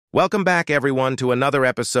Welcome back, everyone, to another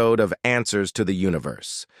episode of Answers to the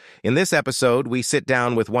Universe. In this episode, we sit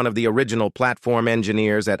down with one of the original platform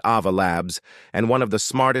engineers at Ava Labs and one of the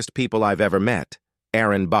smartest people I've ever met,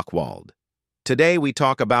 Aaron Buchwald. Today, we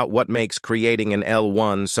talk about what makes creating an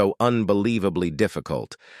L1 so unbelievably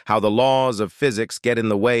difficult, how the laws of physics get in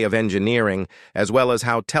the way of engineering, as well as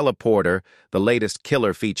how Teleporter, the latest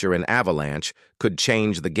killer feature in Avalanche, could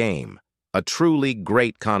change the game. A truly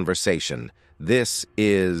great conversation. This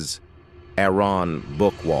is Aaron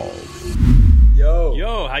Buchwald.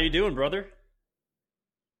 Yo, how you doing, brother?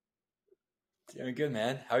 Doing good,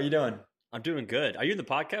 man. How are you doing? I'm doing good. Are you in the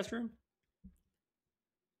podcast room?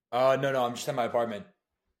 No, I'm just in my apartment.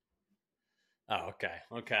 Oh,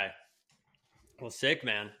 okay. Well, sick,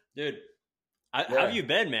 man. Dude, how Yeah. have you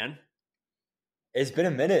been, man? It's been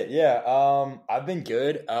a minute. Yeah. I've been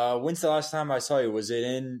good. When's the last time I saw you? Was it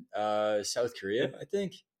in South Korea, I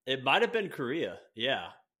think? It might have been Korea. Yeah.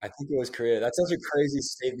 I think it was Korea. That's such a crazy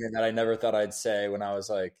statement that I never thought I'd say when I was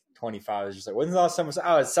like 25. I was just like, when's the last time I was,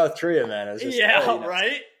 oh, it's South Korea, man. It was just,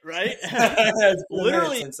 Right? It's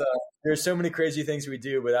Literally. since, there's so many crazy things we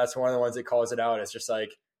do, but that's one of the ones that calls it out. It's just like,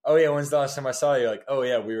 oh yeah, when's the last time I saw you? Like, oh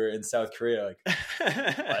yeah, we were in South Korea. Like,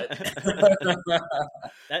 what?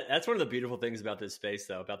 That's one of the beautiful things about this space,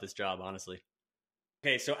 though, about this job, honestly.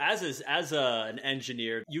 Okay, so an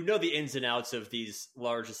engineer, you know the ins and outs of these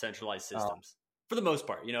large decentralized systems for the most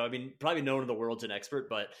part. I mean, probably no one in the world's an expert,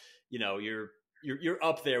 but you're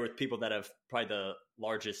up there with people that have probably the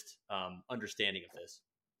largest understanding of this.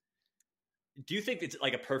 Do you think it's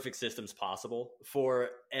like a perfect system's possible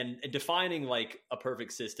and defining like a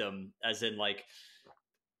perfect system as in like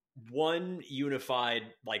one unified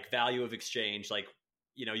like value of exchange, like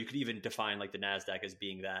you could even define like the NASDAQ as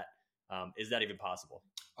being that. Is that even possible?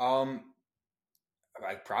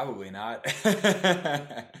 Like probably not.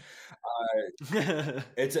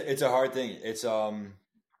 It's a hard thing. It's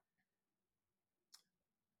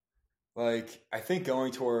like I think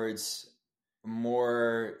going towards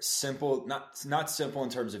more simple, not simple in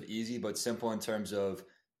terms of easy, but simple in terms of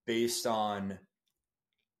based on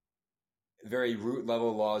very root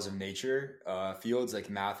level laws of nature, fields like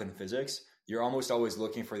math and physics. You're almost always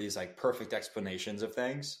looking for these like perfect explanations of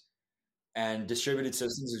things. And distributed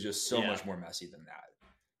systems is just so much more messy than that.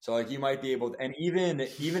 So like you might be able to, and even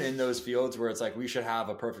in those fields where it's like we should have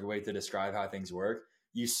a perfect way to describe how things work,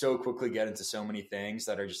 you so quickly get into so many things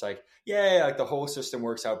that are just like, like the whole system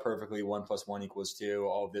works out perfectly. 1 + 1 = 2,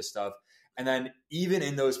 all of this stuff. And then even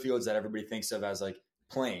in those fields that everybody thinks of as like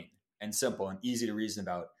plain and simple and easy to reason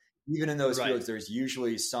about, even in those fields, there's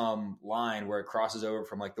usually some line where it crosses over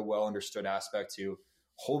from like the well understood aspect to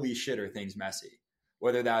holy shit, are things messy?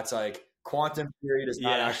 Whether that's like quantum theory does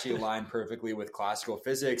not actually align perfectly with classical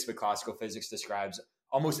physics, but classical physics describes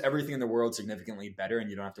almost everything in the world significantly better, and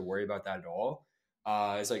you don't have to worry about that at all.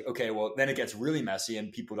 It's like, okay, well, then it gets really messy,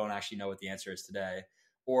 and people don't actually know what the answer is today.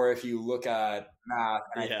 Or if you look at math,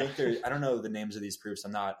 and I think I don't know the names of these proofs.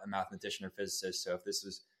 I'm not a mathematician or physicist, so if this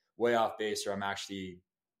is way off base or I'm actually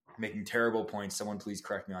making terrible points, someone please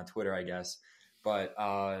correct me on Twitter, I guess. But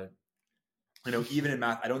even in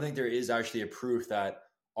math, I don't think there is actually a proof that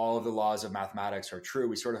all of the laws of mathematics are true.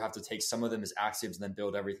 We sort of have to take some of them as axioms and then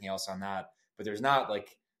build everything else on that. But there's not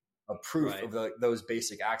like a proof of those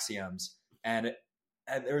basic axioms. And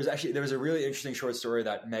there was a really interesting short story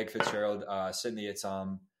that Meg Fitzgerald sent me. It's I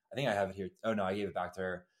think I have it here. Oh no, I gave it back to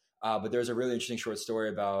her. But there's a really interesting short story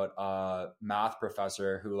about a math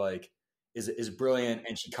professor who like is brilliant,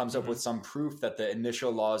 and she comes up with some proof that the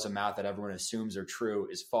initial laws of math that everyone assumes are true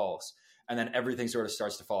is false, and then everything sort of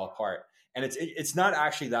starts to fall apart. And it's not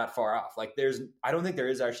actually that far off. Like I don't think there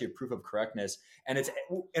is actually a proof of correctness. And it's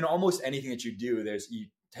in almost anything that you do, you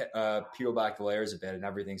peel back the layers a bit and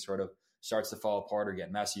everything sort of starts to fall apart or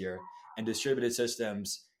get messier. And distributed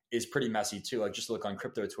systems is pretty messy too. Like just look on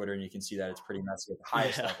crypto Twitter and you can see that it's pretty messy at the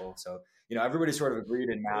highest level. So, everybody sort of agreed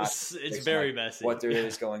in math. It's very messy. What there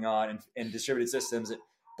is going on. And in distributed systems,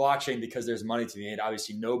 blockchain, because there's money to be made,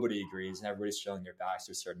 obviously nobody agrees and everybody's showing their backs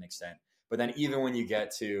to a certain extent. But then even when you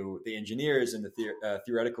get to the engineers and the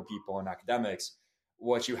theoretical people and academics,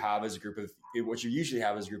 what you usually have is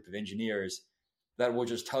a group of engineers that will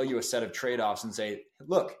just tell you a set of trade-offs and say,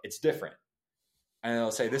 look, it's different. And they'll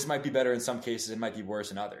say, this might be better in some cases, it might be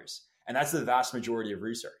worse in others. And that's the vast majority of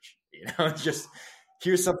research. It's just,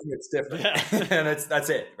 here's something that's different. And that's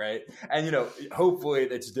it, right? And, hopefully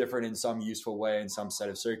it's different in some useful way in some set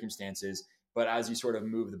of circumstances. But as you sort of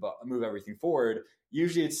move everything forward,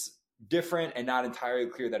 usually it's different and not entirely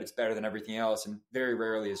clear that it's better than everything else, and very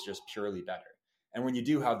rarely is just purely better. And when you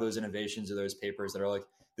do have those innovations or those papers that are like,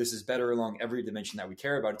 this is better along every dimension that we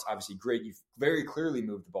care about, it's obviously great. You've very clearly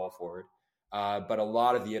moved the ball forward. But a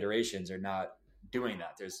lot of the iterations are not doing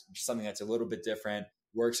that. There's something that's a little bit different,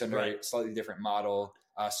 works under a slightly different model.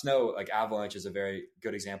 Snow, like Avalanche, is a very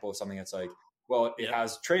good example of something that's like, well, it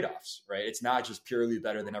has trade-offs, right? It's not just purely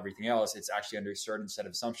better than everything else. It's actually under a certain set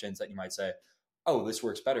of assumptions that you might say, oh, this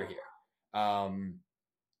works better here.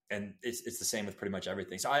 And it's the same with pretty much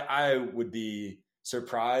everything. So I would be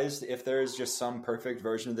surprised if there's just some perfect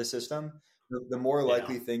version of the system. The more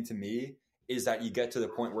likely thing to me is that you get to the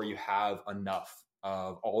point where you have enough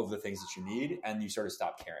of all of the things that you need and you sort of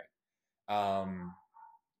stop caring.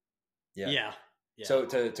 So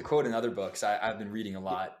to quote another book, 'cause I've been reading a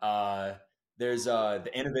lot, there's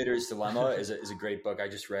The Innovator's Dilemma is a great book I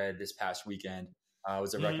just read this past weekend. It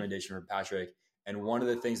was a recommendation from Patrick. And one of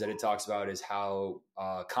the things that it talks about is how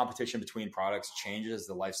competition between products changes as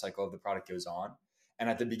the life cycle of the product goes on. And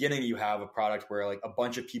at the beginning, you have a product where like a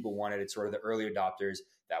bunch of people wanted it, sort of the early adopters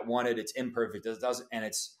that wanted it's imperfect, and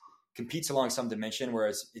it's competes along some dimension where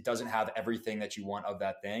it doesn't have everything that you want of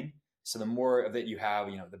that thing. So the more of it you have,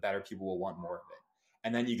 the better people will want more of it.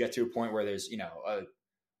 And then you get to a point where there's, a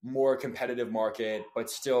more competitive market, but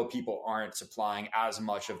still people aren't supplying as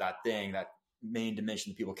much of that thing, that main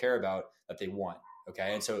dimension that people care about, that they want.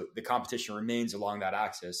 Okay. And so the competition remains along that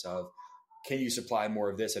axis of, can you supply more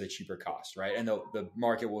of this at a cheaper cost? Right. And the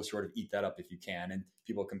market will sort of eat that up if you can, and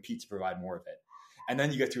people compete to provide more of it. And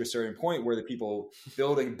then you get to a certain point where the people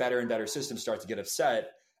building better and better systems start to get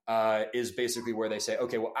upset, is basically where they say,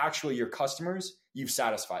 okay, well, actually your customers, you've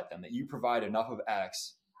satisfied them, that you provide enough of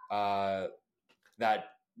X, that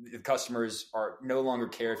the customers are no longer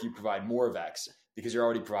care if you provide more of X because you're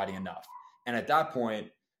already providing enough. And at that point,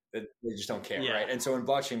 they just don't care, right? And so in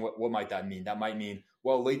blockchain, what might that mean? That might mean,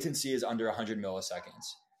 well, latency is under 100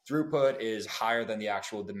 milliseconds. Throughput is higher than the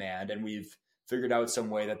actual demand. And we've figured out some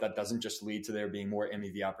way that doesn't just lead to there being more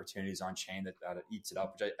MEV opportunities on chain, that it eats it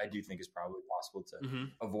up, which I do think is probably possible to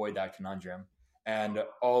avoid that conundrum. And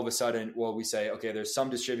all of a sudden, well, we say, okay, there's some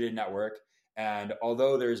distributed network. And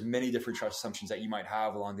although there's many different trust assumptions that you might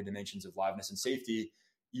have along the dimensions of liveness and safety,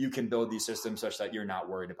 you can build these systems such that you're not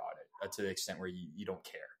worried about it to the extent where you don't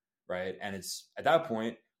care, right? And it's at that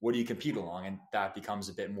point, what do you compete along? And that becomes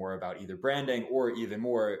a bit more about either branding or even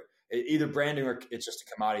more, either branding or it's just a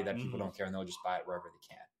commodity that people don't care and they'll just buy it wherever they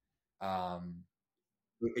can.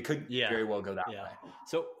 It could very well go that way.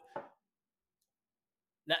 So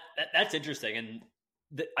that's interesting. And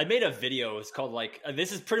I made a video. It's called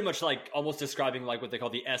this is pretty much like almost describing like what they call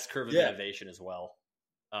the S curve of innovation as well.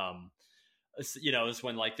 It's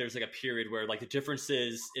when like there's like a period where like the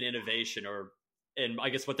differences in innovation and I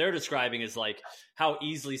guess what they're describing is like how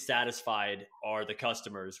easily satisfied are the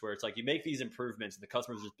customers, where it's like you make these improvements and the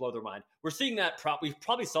customers just blow their mind. We're seeing that we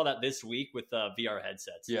probably saw that this week with VR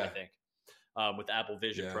headsets, I think, with Apple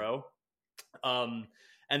Vision Pro.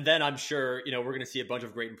 And then I'm sure, we're going to see a bunch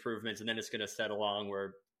of great improvements, and then it's going to settle along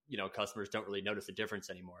where, customers don't really notice a difference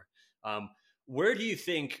anymore. Where do you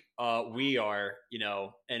think we are,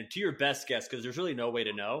 and to your best guess, because there's really no way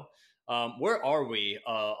to know, where are we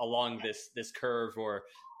along this curve or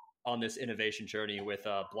on this innovation journey with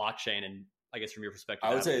blockchain? And I guess from your perspective,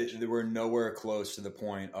 I would say that we're nowhere close to the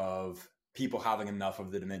point of people having enough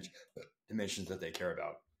of the dimensions that they care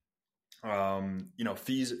about.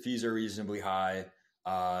 Fees are reasonably high.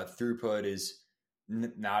 Throughput is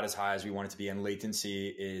not as high as we want it to be, and latency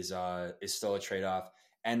is still a trade-off.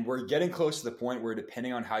 And we're getting close to the point where,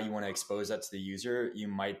 depending on how you want to expose that to the user, you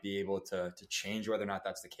might be able to change whether or not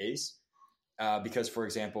that's the case. Because, for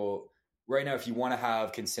example, right now, if you want to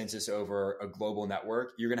have consensus over a global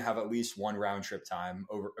network, you're going to have at least one round trip time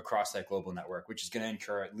across that global network, which is going to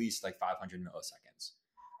incur at least like 500 milliseconds.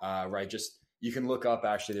 Right? You can look up.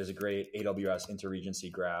 Actually, there's a great AWS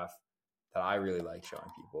interregency graph that I really like showing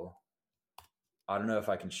people. I don't know if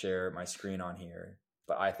I can share my screen on here,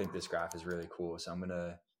 but I think this graph is really cool. So I'm going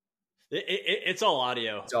to... It's all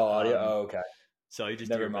audio. It's all audio? Okay. So you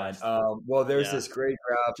just never mind. Well, there's this great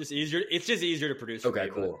graph. It's just easier to produce. Okay,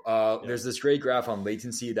 cool. There's this great graph on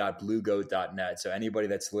latency.bluegoat.net. So anybody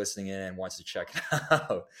that's listening in and wants to check it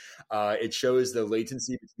out, it shows the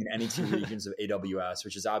latency between any two regions of AWS,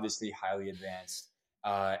 which is obviously highly advanced.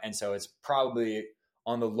 And so it's probably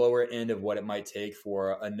on the lower end of what it might take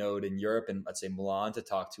for a node in Europe and, let's say, Milan to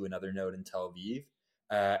talk to another node in Tel Aviv.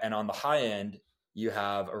 And on the high end, you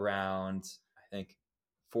have around, I think,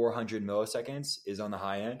 400 milliseconds is on the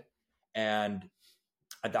high end. And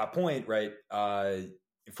at that point, right,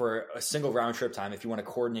 for a single round trip time, if you want to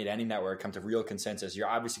coordinate any network, come to real consensus, you're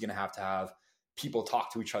obviously going to have people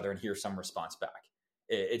talk to each other and hear some response back.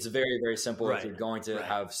 It's very, very simple. Right. If you're going to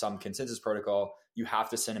have some consensus protocol, you have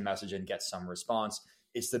to send a message and get some response.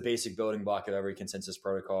 It's the basic building block of every consensus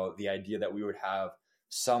protocol. The idea that we would have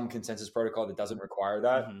some consensus protocol that doesn't require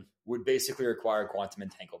that would basically require quantum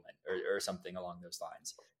entanglement or something along those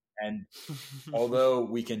lines. And although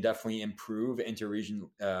we can definitely improve inter-region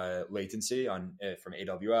latency on from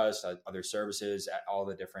AWS, other services, all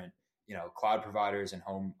the different cloud providers and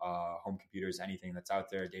home computers, anything that's out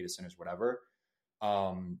there, data centers, whatever,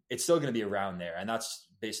 it's still going to be around there, and that's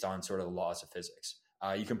based on sort of the laws of physics.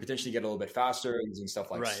 You can potentially get a little bit faster using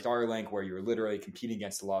stuff like Starlink, where you're literally competing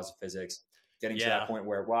against the laws of physics, getting to that point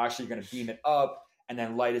where we're actually going to beam it up, and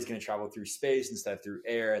then light is going to travel through space instead of through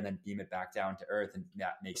air, and then beam it back down to Earth, and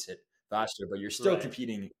that makes it faster. But you're still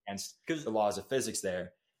competing against the laws of physics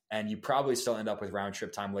there, and you probably still end up with round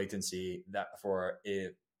trip time latency that for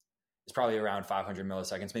it is probably around 500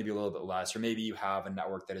 milliseconds, maybe a little bit less, or maybe you have a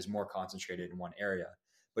network that is more concentrated in one area.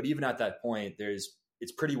 But even at that point,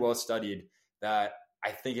 it's pretty well studied that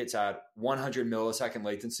I think it's at 100 millisecond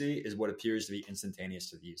latency is what appears to be instantaneous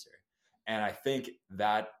to the user. And I think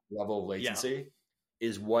that level of latency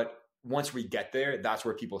is what, once we get there, that's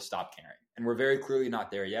where people stop caring. And we're very clearly not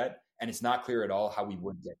there yet. And it's not clear at all how we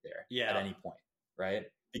would get there at any point, right?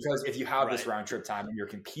 Because if you have this round trip time and you're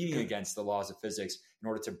competing against the laws of physics in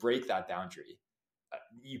order to break that boundary,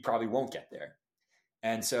 you probably won't get there.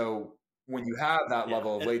 And so when you have that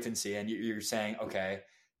level of latency and you're saying, okay,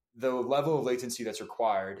 the level of latency that's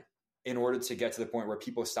required in order to get to the point where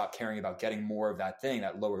people stop caring about getting more of that thing,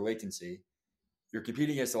 that lower latency, you're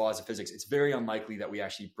competing against the laws of physics. It's very unlikely that we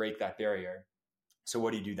actually break that barrier. So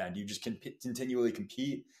what do you do then? Do you just continually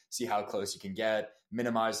compete, see how close you can get,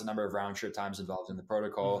 minimize the number of round trip times involved in the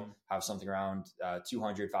protocol, have something around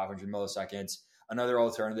 200, 500 milliseconds? Another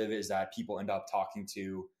alternative is that people end up talking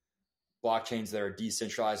to blockchains that are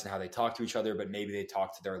decentralized in how they talk to each other, but maybe they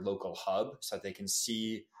talk to their local hub so that they can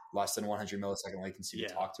see less than 100 millisecond latency to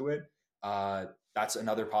talk to it. That's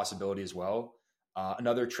another possibility as well.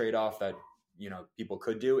 Another trade-off that people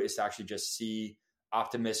could do is to actually just see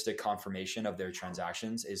optimistic confirmation of their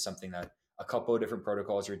transactions is something that a couple of different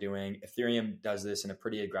protocols are doing. Ethereum does this in a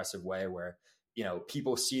pretty aggressive way where,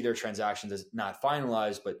 people see their transactions as not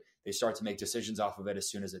finalized, but they start to make decisions off of it as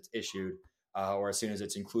soon as it's issued or as soon as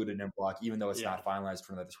it's included in a block, even though it's not finalized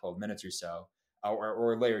for another 12 minutes or so.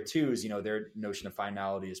 Or layer twos, their notion of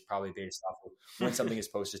finality is probably based off of when something is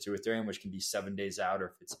posted to Ethereum, which can be 7 days out,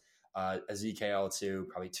 or if it's a ZKL2,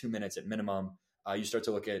 probably 2 minutes at minimum. You start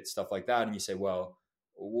to look at stuff like that and you say, well,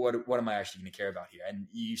 what am I actually going to care about here? And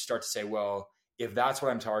you start to say, well, if that's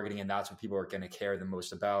what I'm targeting and that's what people are going to care the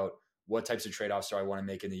most about, what types of trade-offs do I want to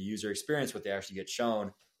make in the user experience, what they actually get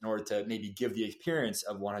shown in order to maybe give the appearance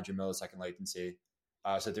of 100 millisecond latency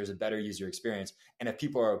so that there's a better user experience. And if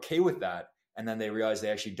people are okay with that, and then they realize they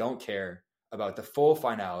actually don't care about the full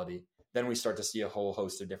finality, then we start to see a whole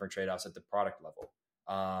host of different trade-offs at the product level,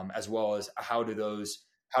 as well as how do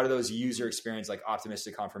those user experience, like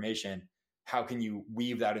optimistic confirmation, how can you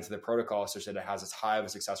weave that into the protocol such that it has as high of a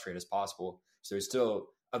success rate as possible? So there's still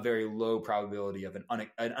a very low probability of an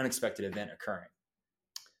unexpected event occurring.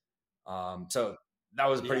 So that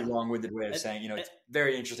was a pretty long-winded way of saying, it's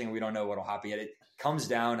very interesting. We don't know what will happen yet. It comes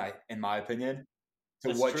down, in my opinion,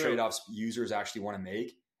 to what trade-offs users actually want to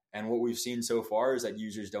make. And what we've seen so far is that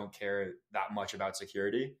users don't care that much about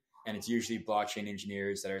security. And it's usually blockchain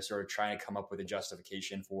engineers that are sort of trying to come up with a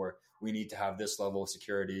justification for, we need to have this level of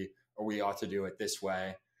security, or we ought to do it this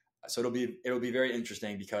way. So it'll be very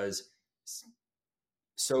interesting because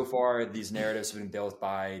so far these narratives have been built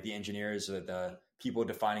by the engineers or the people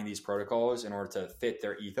defining these protocols in order to fit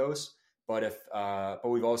their ethos. But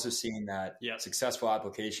we've also seen that successful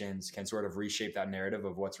applications can sort of reshape that narrative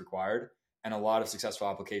of what's required. And a lot of successful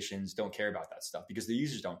applications don't care about that stuff because the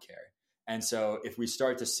users don't care. And so if we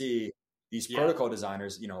start to see these protocol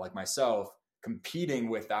designers, like myself, competing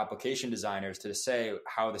with the application designers to say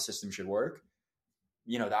how the system should work,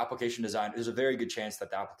 the application design, there's a very good chance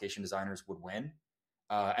that the application designers would win.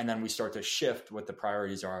 And then we start to shift what the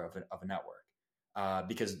priorities are of a network.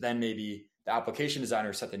 Because then maybe the application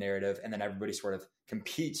designers set the narrative and then everybody sort of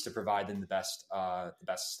competes to provide them the best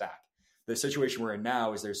stack. The situation we're in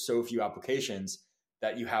now is there's so few applications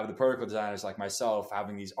that you have the protocol designers like myself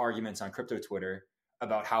having these arguments on crypto Twitter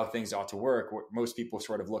about how things ought to work. Most people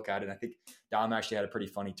sort of look at it. And I think Dom actually had a pretty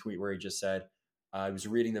funny tweet where he just said, I was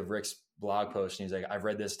reading the Rick's blog post and he's like, I've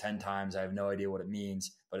read this 10 times. I have no idea what it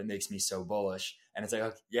means, but it makes me so bullish. And it's like,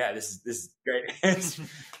 okay, yeah, this is great. It's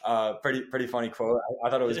pretty funny quote. I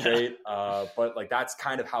thought it was great. But like, that's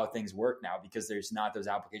kind of how things work now, because there's not those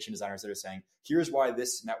application designers that are saying, here's why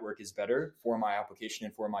this network is better for my application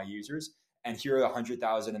and for my users. And here are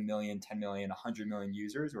 100,000, a million, 10 million, 100 million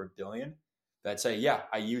users or a billion that say, yeah,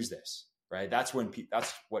 I use this, right? That's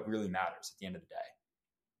that's what really matters at the end of the day.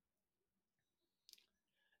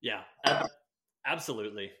 Yeah,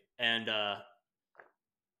 absolutely. And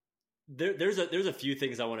there's a few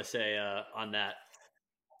things I want to say on that.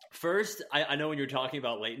 First, I know when you're talking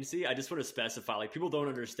about latency, I just want to specify, like, people don't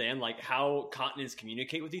understand like how continents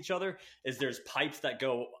communicate with each other is there's pipes that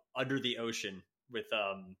go under the ocean with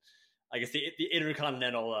I guess the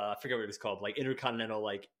intercontinental I forget what it was called, like intercontinental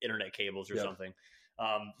like internet cables or something.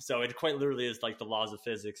 So it quite literally is like the laws of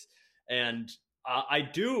physics. And I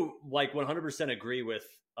do like 100% agree with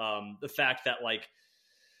the fact that like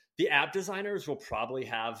the app designers will probably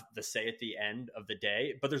have the say at the end of the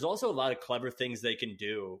day, but there's also a lot of clever things they can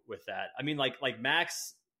do with that. I mean, like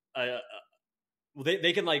Max,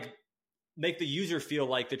 they can like make the user feel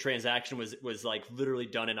like the transaction was like literally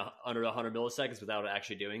done in under 100 milliseconds without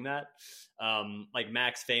actually doing that. Like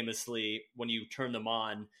Max famously, when you turn them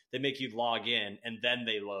on, they make you log in and then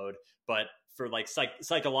they load. But for like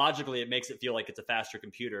psychologically, it makes it feel like it's a faster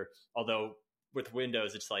computer. Although with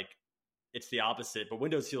Windows, it's the opposite, but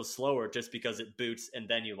Windows feels slower just because it boots and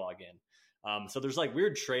then you log in. So there's like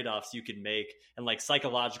weird trade-offs you can make and like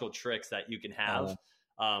psychological tricks that you can have.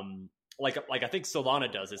 Like I think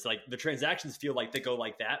Solana does. It's like the transactions feel like they go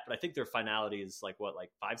like that, but I think their finality is like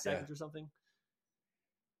 5 seconds or something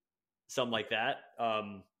like that.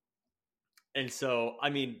 And so, I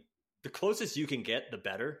mean, the closest you can get, the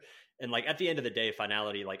better. And like at the end of the day,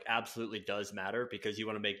 finality like absolutely does matter because you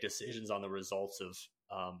want to make decisions on the results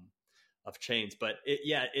of chains. But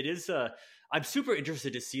it is I'm super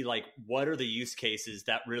interested to see like what are the use cases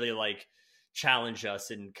that really like challenge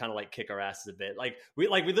us and kind of like kick our asses a bit. Like we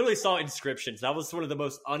literally saw inscriptions. That was one of the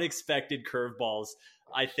most unexpected curveballs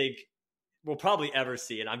I think we'll probably ever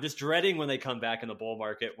see. And I'm just dreading when they come back in the bull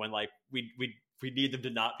market when like we need them to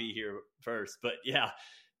not be here first. But yeah,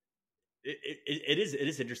 it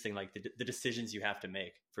is interesting, like the decisions you have to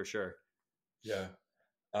make for sure. Yeah.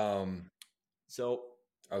 So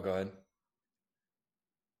go ahead.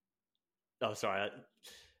 Oh, sorry.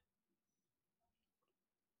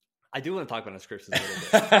 I do want to talk about inscriptions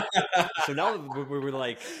a little bit. So now we're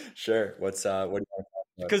like, sure. What do you want to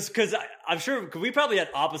talk about? Because I'm sure we probably had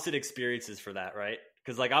opposite experiences for that, right?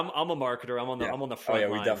 Because like I'm a marketer. I'm on the front. Oh yeah,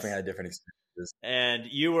 lines, we definitely had different experiences. And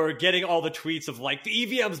you were getting all the tweets of like the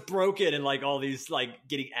EVM's broken and like all these like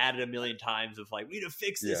getting added a million times of like we need to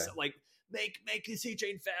fix this. Yeah. Like make the C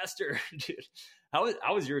chain faster, dude. How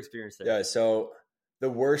was your experience there? Yeah. So the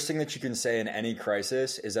worst thing that you can say in any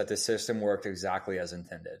crisis is that the system worked exactly as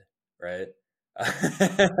intended, right?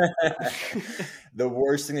 The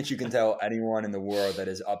worst thing that you can tell anyone in the world that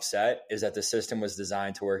is upset is that the system was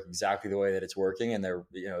designed to work exactly the way that it's working, and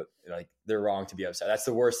they're wrong to be upset. That's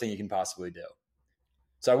the worst thing you can possibly do.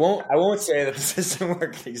 So I won't say that the system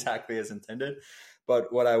worked exactly as intended,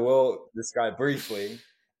 but what I will describe briefly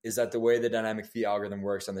is that the way the dynamic fee algorithm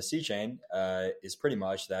works on the C chain is pretty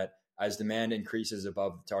much that as demand increases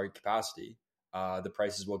above the target capacity, the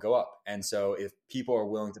prices will go up. And so if people are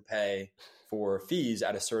willing to pay for fees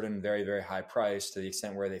at a certain very, very high price to the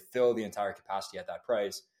extent where they fill the entire capacity at that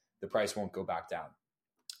price, the price won't go back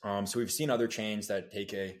down. So we've seen other chains that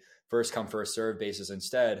take a first come, first serve basis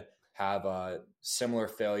instead have a similar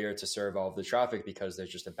failure to serve all of the traffic because there's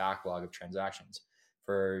just a backlog of transactions.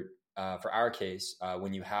 For our case,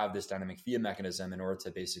 when you have this dynamic fee mechanism in order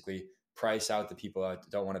to basically price out the people that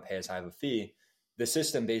don't want to pay as high of a fee, the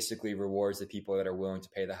system basically rewards the people that are willing to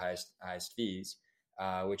pay the highest fees,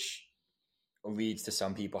 which leads to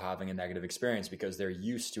some people having a negative experience because they're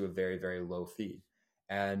used to a very, very low fee.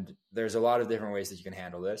 And there's a lot of different ways that you can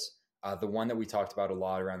handle this. The one that we talked about a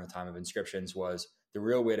lot around the time of inscriptions was the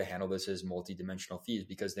real way to handle this is multi-dimensional fees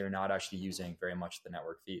because they're not actually using very much the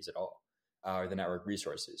network fees at all, or the network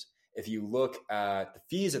resources. If you look at the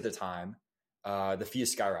fees at the time, the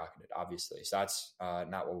fees skyrocketed, obviously. So that's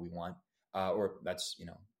not what we want, or that's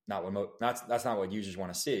that's not what users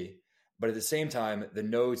want to see. But at the same time, the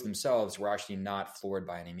nodes themselves were actually not floored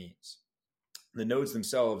by any means. The nodes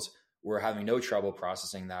themselves were having no trouble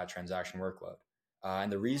processing that transaction workload.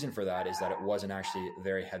 And the reason for that is that it wasn't actually a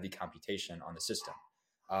very heavy computation on the system.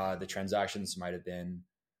 The transactions might have been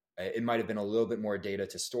a little bit more data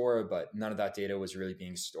to store, but none of that data was really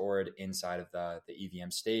being stored inside of the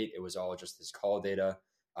EVM state. It was all just this call data.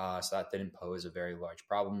 So that didn't pose a very large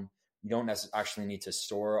problem. You don't actually need to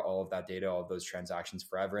store all of that data, all of those transactions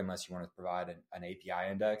forever, unless you want to provide an API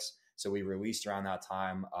index. So we released around that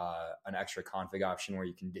time an extra config option where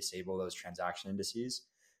you can disable those transaction indices.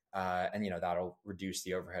 And that'll reduce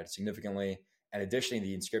the overhead significantly. And additionally,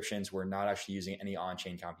 the inscriptions were not actually using any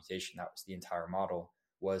on-chain computation. That was the entire model,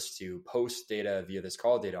 was to post data via this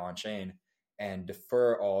call data on-chain and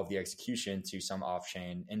defer all of the execution to some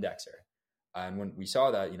off-chain indexer. And when we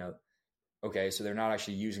saw that, okay, so they're not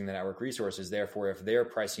actually using the network resources. Therefore, if they're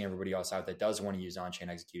pricing everybody else out that does want to use on-chain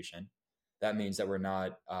execution, that means that we're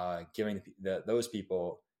not giving those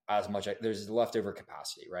people as much. There's leftover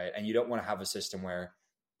capacity, right? And you don't want to have a system where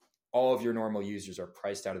all of your normal users are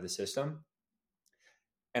priced out of the system,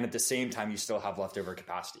 and at the same time, you still have leftover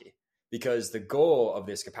capacity. Because the goal of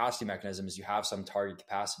this capacity mechanism is you have some target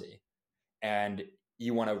capacity, and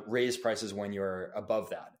you want to raise prices when you're above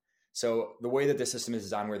that. So the way that the system is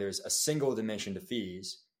designed, where there's a single dimension to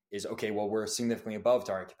fees, is okay, well, we're significantly above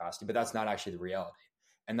target capacity, but that's not actually the reality.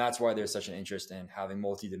 And that's why there's such an interest in having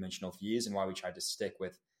multi-dimensional fees, and why we tried to stick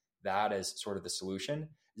with that as sort of the solution,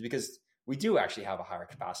 is because we do actually have a higher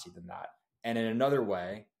capacity than that. And in another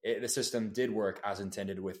way, the system did work as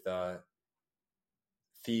intended with the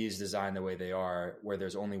fees designed the way they are, where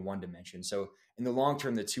there's only one dimension. So in the long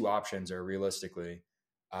term, the two options are realistically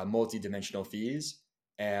multi-dimensional fees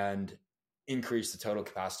and increase the total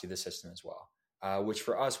capacity of the system as well, which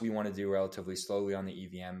for us, we want to do relatively slowly on the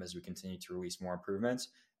EVM as we continue to release more improvements,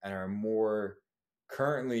 and are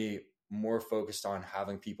currently more focused on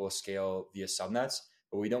having people scale via subnets.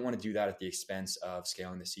 But we don't want to do that at the expense of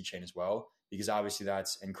scaling the C chain as well, because obviously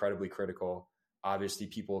that's incredibly critical. Obviously,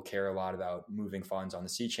 people care a lot about moving funds on the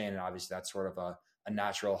C chain, and obviously that's sort of a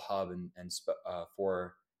natural hub and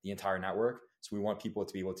for the entire network. So we want people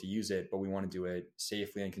to be able to use it, but we want to do it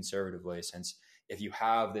safely and conservatively, since if you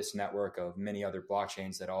have this network of many other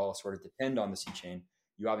blockchains that all sort of depend on the C chain,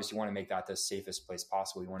 you obviously want to make that the safest place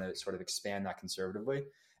possible. You want to sort of expand that conservatively.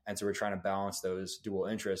 And so we're trying to balance those dual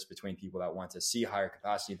interests between people that want to see higher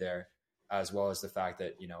capacity there, as well as the fact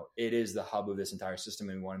that, it is the hub of this entire system,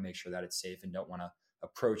 and we want to make sure that it's safe and don't want to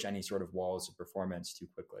approach any sort of walls of performance too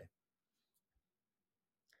quickly.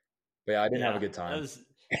 But yeah, I didn't have a good time. That was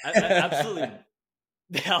absolutely,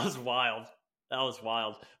 that was wild. That was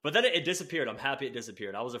wild. But then it disappeared. I'm happy it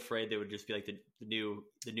disappeared. I was afraid they would just be like the new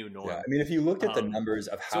norm. Yeah, I mean, if you looked at the numbers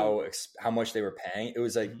of how much they were paying, it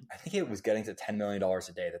was like, I think it was getting to $10 million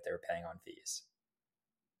a day that they were paying on fees.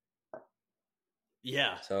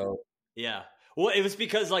 Yeah. So yeah. Well, it was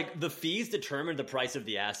because like the fees determined the price of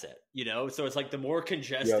the asset, so it's like the more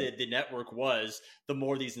congested the network was, the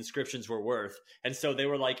more these inscriptions were worth. And so they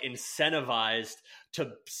were like incentivized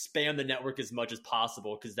to spam the network as much as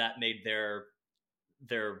possible, because that made their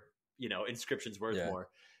inscriptions worth more.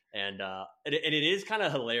 And it is kind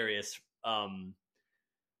of hilarious.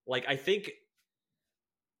 Like I think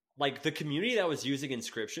like the community that was using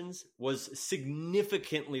inscriptions was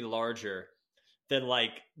significantly larger than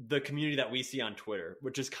like the community that we see on Twitter,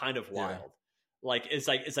 which is kind of wild. Yeah. Like it's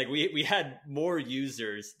like we had more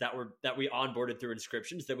users that we onboarded through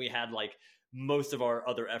inscriptions than we had like most of our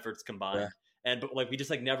other efforts combined. Yeah. But like we just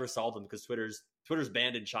like never saw them because Twitter's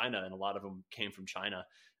banned in China, and a lot of them came from China.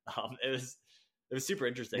 It was super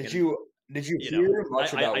interesting. Did you hear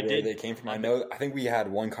much about where they came from? I think we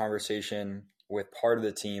had one conversation with part of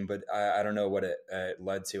the team, but I don't know what it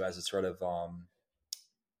led to as it sort of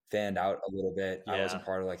fanned out a little bit. Yeah. I wasn't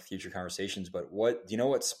part of like future conversations, but do you know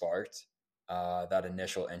what sparked that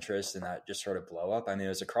initial interest and that just sort of blow up? I mean, it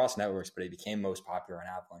was across networks, but it became most popular on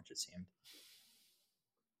Avalanche, it seemed.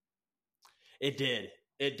 It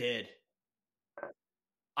did.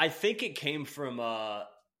 I think it came from, I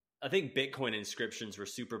think Bitcoin inscriptions were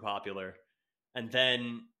super popular, and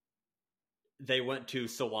then they went to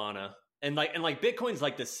Solana, and Bitcoin's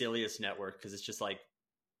like the silliest network, because it's just like,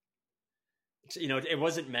 it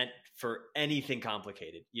wasn't meant for anything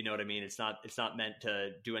complicated. You know what I mean? It's not meant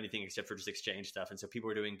to do anything except for just exchange stuff. And so people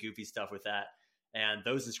were doing goofy stuff with that, and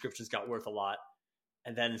those inscriptions got worth a lot.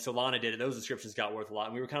 And then Solana did it. Those inscriptions got worth a lot.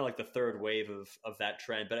 And we were kind of like the third wave of that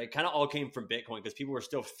trend, but it kind of all came from Bitcoin, because people were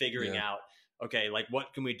still figuring out, okay, like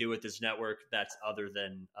what can we do with this network that's other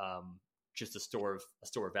than just a store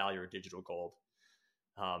of value or digital gold.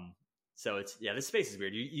 So this space is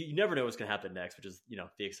weird. You never know what's going to happen next, which is,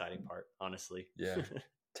 the exciting part, honestly. Yeah.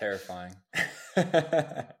 Terrifying.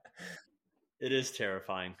 It is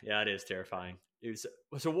terrifying. Yeah, it is terrifying.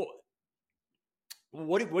 So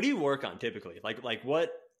what do you work on typically? Like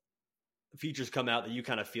what features come out that you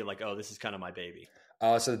kind of feel like, oh, this is kind of my baby?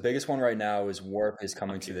 So the biggest one right now is Warp is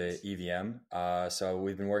coming to the EVM. So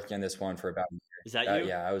we've been working on this one for about a year. Is that you?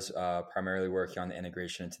 Yeah, I was primarily working on the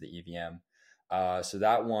integration into the EVM. So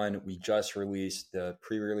that one, we just released the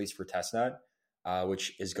pre-release for testnet,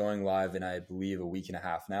 which is going live in, I believe, a week and a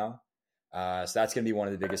half now. So that's going to be one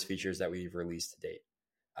of the biggest features that we've released to date.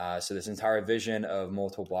 So this entire vision of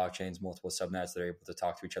multiple blockchains, multiple subnets that are able to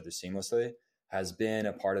talk to each other seamlessly has been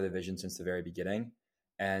a part of the vision since the very beginning.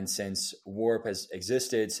 And since Warp has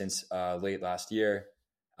existed since late last year,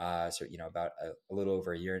 so about a little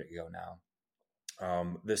over a year ago now,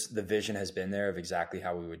 the vision has been there of exactly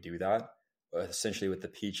how we would do that, essentially with the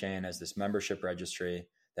P chain as this membership registry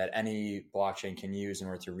that any blockchain can use in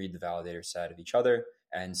order to read the validator set of each other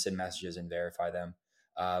and send messages and verify them.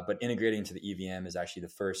 But integrating to the EVM is actually the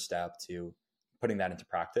first step to putting that into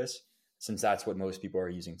practice, since that's what most people are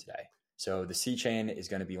using today. So the C chain is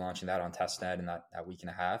going to be launching that on testnet in that week and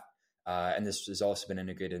a half. And this has also been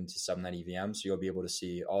integrated into subnet EVM. So you'll be able to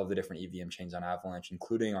see all of the different EVM chains on Avalanche,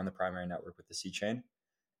 including on the primary network with the C chain,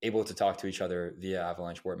 able to talk to each other via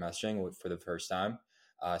Avalanche Warp messaging for the first time.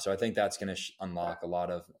 So I think that's going to unlock a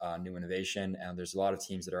lot of new innovation. And there's a lot of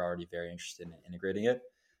teams that are already very interested in integrating it.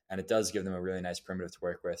 And it does give them a really nice primitive to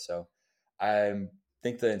work with. So I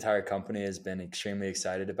think the entire company has been extremely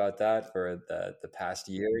excited about that for the past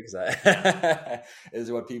year, because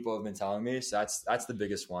is what people have been telling me. So that's the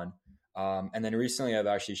biggest one. And then recently I've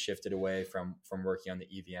actually shifted away from working on the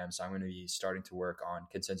EVM. So I'm going to be starting to work on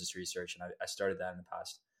consensus research. And I started that in the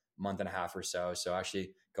past month and a half or so. So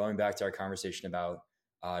actually going back to our conversation about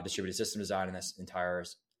distributed system design and this entire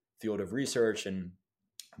field of research and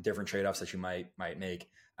different trade-offs that you might make,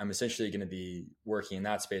 I'm essentially going to be working in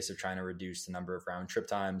that space of trying to reduce the number of round trip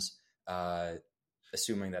times,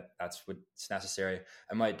 assuming that that's what's necessary.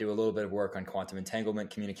 I might do a little bit of work on quantum entanglement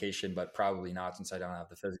communication, but probably not, since I don't have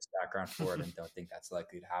the physics background for it and don't think that's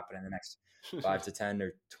likely to happen in the next 5 to 10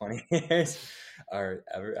 or 20 years or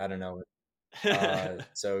ever. I don't know.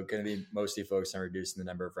 So going to be mostly focused on reducing the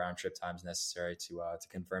number of round trip times necessary to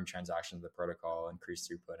confirm transactions of the protocol, increase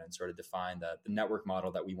throughput, and sort of define the network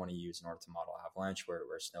model that we want to use in order to model Avalanche where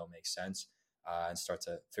Snow makes sense, and start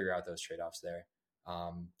to figure out those trade-offs there.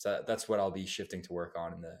 So that's what I'll be shifting to work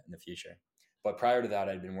on in the future. But prior to that,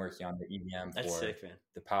 I'd been working on the EVM for sick,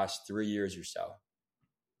 the past 3 years or so.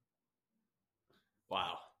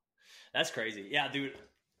 Wow. That's crazy. Yeah, dude,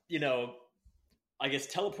 I guess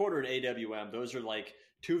Teleporter and AWM, those are like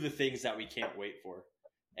two of the things that we can't wait for.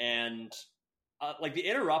 And like the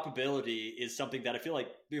interoperability is something that I feel like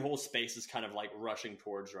the whole space is kind of like rushing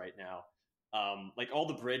towards right now. Like all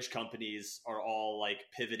the bridge companies are all like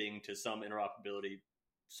pivoting to some interoperability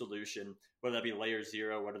solution, whether that be Layer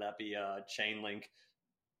 0, whether that be Chainlink,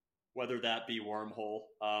 whether that be Wormhole.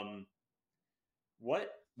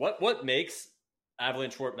 What makes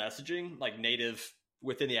Avalanche Warp messaging like native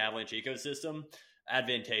within the Avalanche ecosystem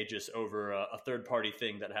advantageous over a third-party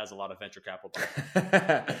thing that has a lot of venture capital?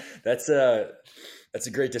 That's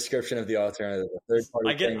a great description of the alternative.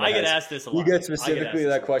 I get asked this a lot. You get specifically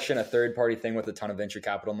that question, a third-party thing with a ton of venture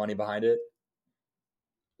capital money behind it.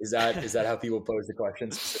 Is that how people pose the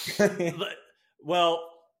questions? Well,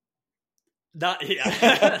 that's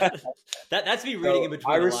me reading in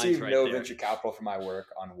between the lines. I received no there. venture capital for my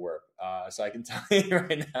work on Warp, so I can tell you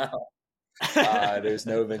right now. There's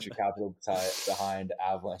no venture capital behind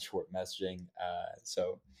Avalanche Warp messaging.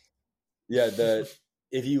 So yeah,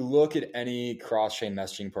 if you look at any cross-chain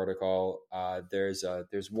messaging protocol, there's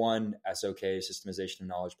one SOK, systemization of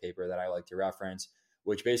knowledge paper, that I like to reference,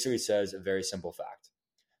 which basically says a very simple fact,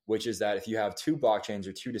 which is that if you have two blockchains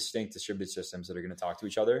or two distinct distributed systems that are going to talk to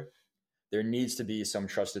each other, there needs to be some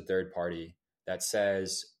trusted third party that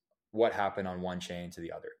says what happened on one chain to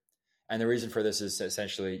the other. And the reason for this is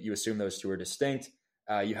essentially you assume those two are distinct.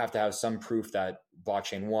 You have to have some proof that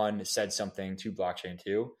blockchain 1 said something to blockchain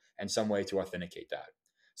 2 and some way to authenticate that.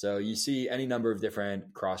 So you see any number of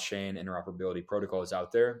different cross-chain interoperability protocols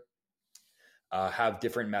out there have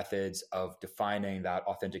different methods of defining that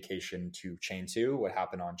authentication to chain 2, what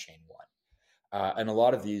happened on chain 1. And a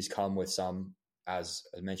lot of these come with some, as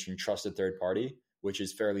I mentioned, trusted third party, which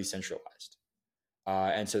is fairly centralized.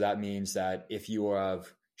 And so that means that if you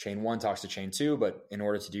have chain 1 talks to chain 2, but in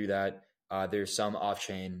order to do that, there's some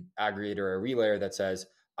off-chain aggregator or relayer that says,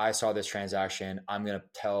 I saw this transaction. I'm going to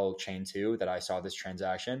tell chain 2 that I saw this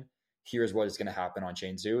transaction. Here's what is going to happen on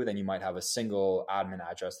chain 2. Then you might have a single admin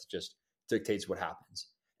address that just dictates what happens.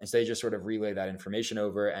 And so they just sort of relay that information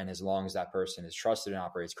over. And as long as that person is trusted and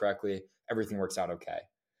operates correctly, everything works out okay.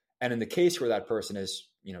 And in the case where that person is,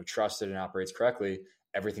 trusted and operates correctly,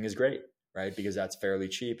 everything is great, right? Because that's fairly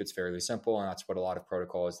cheap, it's fairly simple, and that's what a lot of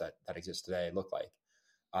protocols that exist today look like.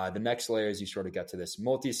 The next layer is you sort of get to this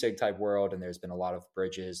multi-sig type world, and there's been a lot of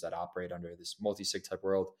bridges that operate under this multi-sig type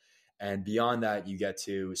world. And beyond that, you get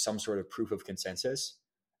to some sort of proof of consensus,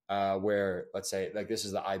 where, let's say, like this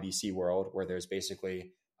is the IBC world, where there's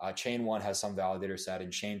basically chain 1 has some validator set,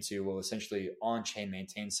 and chain 2 will essentially on-chain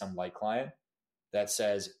maintain some light client that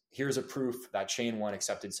says, here's a proof that chain 1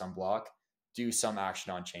 accepted some block, do some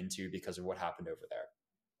action on chain 2 because of what happened over there.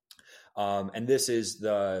 And this is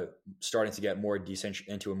the starting to get more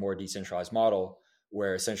into a more decentralized model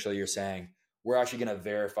where essentially you're saying, we're actually going to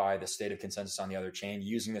verify the state of consensus on the other chain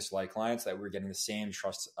using this light client so that we're getting the same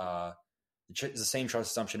trust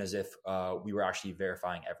assumption as if we were actually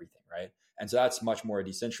verifying everything, right? And so that's much more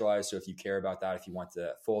decentralized. So if you care about that, if you want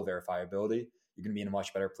the full verifiability, you're going to be in a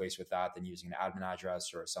much better place with that than using an admin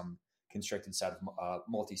address or some constricted set of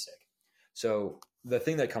multi-sig. So the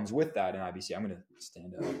thing that comes with that in IBC, I'm going to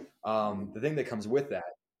stand up. The thing that comes with that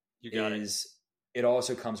is it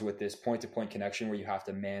also comes with this point-to-point connection where you have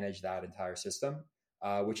to manage that entire system,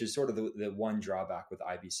 which is sort of the one drawback with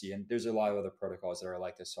IBC. And there's a lot of other protocols that are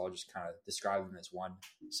like this, so I'll just kind of describe them as one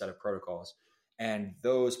set of protocols. And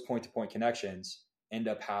those point-to-point connections end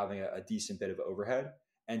up having a decent bit of overhead.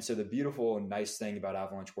 And so the beautiful and nice thing about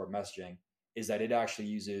Avalanche Warp messaging is that it actually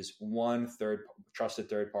uses one trusted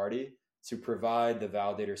third party to provide the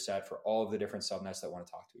validator set for all of the different subnets that want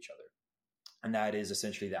to talk to each other. And that is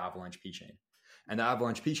essentially the Avalanche P chain. And the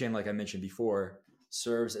Avalanche P chain, like I mentioned before,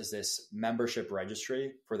 serves as this membership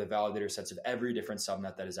registry for the validator sets of every different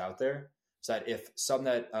subnet that is out there. So that if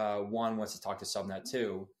subnet 1 wants to talk to subnet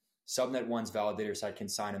 2, subnet 1's validator set can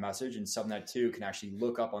sign a message, and subnet 2 can actually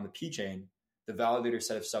look up on the P chain the validator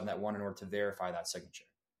set of subnet 1 in order to verify that signature.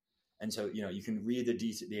 And so, you can read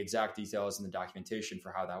the exact details in the documentation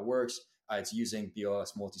for how that works. It's using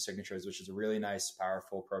BLS multi-signatures, which is a really nice,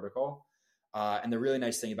 powerful protocol. And the really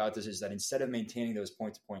nice thing about this is that instead of maintaining those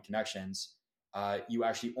point-to-point connections, you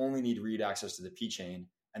actually only need read access to the P chain,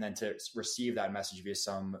 and then to receive that message via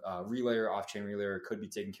some relayer, off-chain relayer could be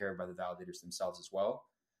taken care of by the validators themselves as well.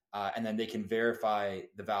 And then they can verify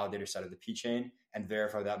the validator set of the P chain and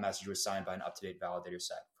verify that message was signed by an up-to-date validator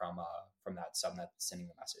set from that subnet sending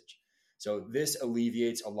the message. So this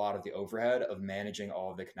alleviates a lot of the overhead of managing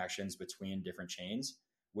all of the connections between different chains,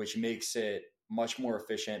 which makes it much more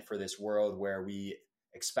efficient for this world where we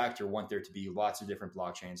expect or want there to be lots of different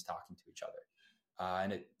blockchains talking to each other.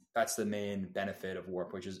 And that's the main benefit of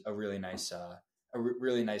Warp, which is a really nice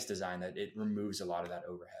design that it removes a lot of that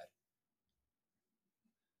overhead.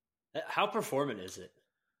 How performant is it?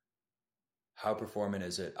 How performant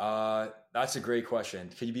is it? That's a great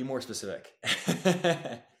question. Could you be more specific?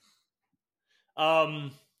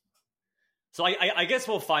 So I guess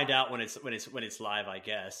we'll find out when it's live, I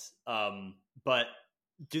guess. But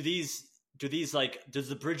does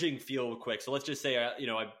the bridging feel quick? So let's just say I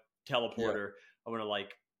teleporter. I want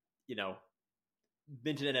to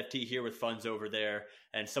mint an NFT here with funds over there,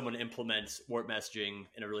 and someone implements Warp messaging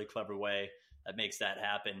in a really clever way that makes that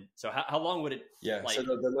happen. So how long would it? So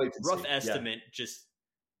the latency, rough estimate, just.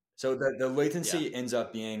 So the latency ends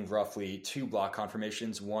up being roughly 2 block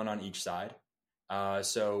confirmations, one on each side.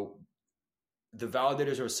 So the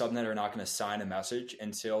validators or subnet are not going to sign a message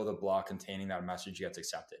until the block containing that message gets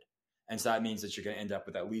accepted. And so that means that you're going to end up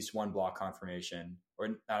with at least one block confirmation, or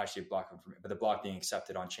not actually a block confirmation, but the block being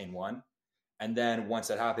accepted on chain 1. And then once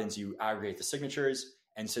that happens, you aggregate the signatures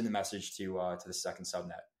and send the message to the second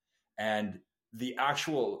subnet. And the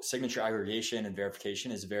actual signature aggregation and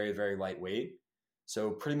verification is very, very lightweight. So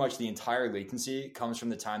pretty much the entire latency comes from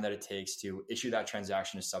the time that it takes to issue that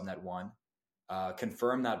transaction to subnet 1,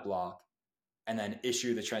 confirm that block, and then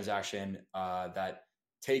issue the transaction that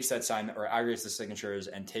takes that sign or aggregates the signatures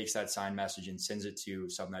and takes that signed message and sends it to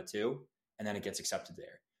subnet 2, and then it gets accepted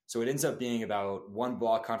there. So it ends up being about 1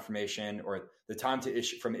 block confirmation, or the time to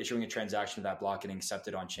issue from issuing a transaction to that block getting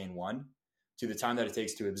accepted on chain 1 to the time that it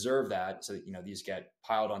takes to observe that. So that, these get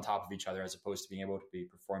piled on top of each other as opposed to being able to be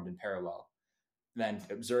performed in parallel. Then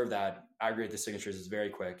observe that, aggregate the signatures is very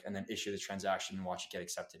quick, and then issue the transaction and watch it get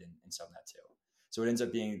accepted in subnet 2. So it ends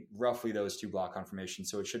up being roughly those 2 block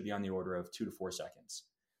confirmations. So it should be on the order of 2 to 4 seconds.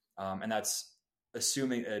 And that's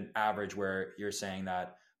assuming an average where you're saying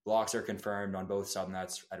that blocks are confirmed on both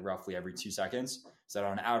subnets at roughly every 2 seconds. So that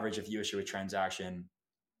on average, if you issue a transaction,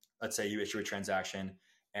 let's say you issue a transaction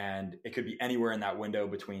and it could be anywhere in that window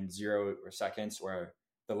between 0 seconds where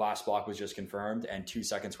the last block was just confirmed and 2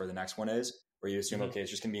 seconds where the next one is, where you assume, okay,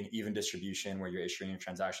 it's just going to be an even distribution where you're issuing a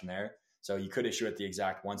transaction there. So you could issue at the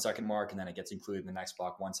exact 1 second mark, and then it gets included in the next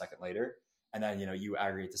block 1 second later. And then, you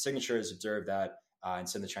aggregate the signatures, observe that, and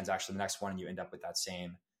send the transaction to the next one, and you end up with that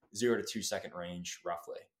same 0 to 2 second range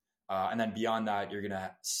roughly. And then beyond that, you're going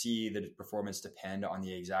to see the performance depend on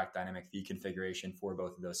the exact dynamic fee configuration for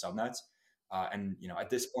both of those subnets. And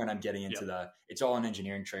at this point, I'm getting into it's all an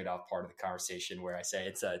engineering trade-off part of the conversation where I say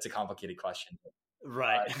it's a complicated question.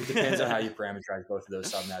 Right. It depends on how you parameterize both of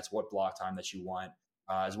those subnets, what block time that you want,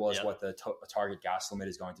 as well as what the target gas limit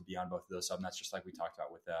is going to be on both of those subnets, just like we talked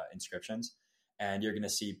about with inscriptions. And you're going to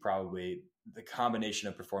see probably the combination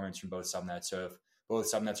of performance from both subnets. So if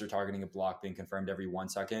both subnets are targeting a block being confirmed every 1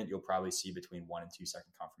 second, you'll probably see between 1 and 2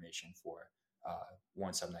 second confirmation for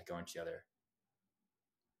one subnet going to the other.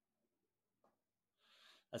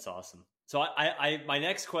 That's awesome. So I my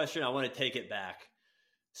next question, I want to take it back.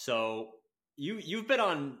 So you've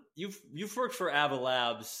worked for Ava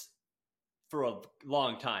Labs for a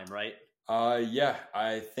long time, right? Yeah,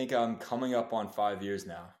 I think I'm coming up on 5 years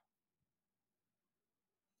now.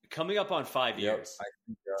 Coming up on 5 years.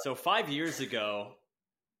 Think, so 5 years ago,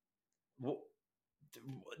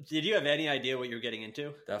 did you have any idea what you were getting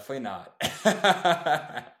into? Definitely not.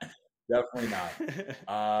 Definitely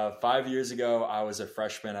not. 5 years ago, I was a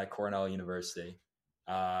freshman at Cornell University,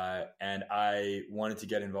 and I wanted to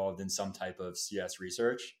get involved in some type of CS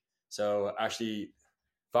research. So actually,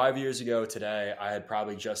 5 years ago today, I had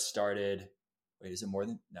probably just started. Wait, is it more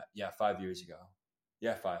than? No, yeah, 5 years ago.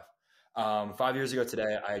 Yeah, 5. 5 years ago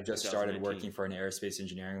today, I had just started working for an aerospace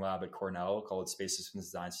engineering lab at Cornell called Space Systems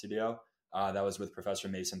Design Studio. That was with Professor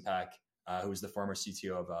Mason Peck, who was the former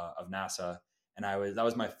CTO of NASA. And that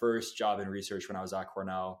was my first job in research when I was at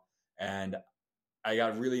Cornell. And I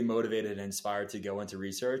got really motivated and inspired to go into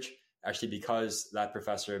research, actually, because that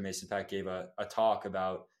Professor Mason Peck gave a talk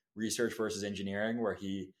about research versus engineering, where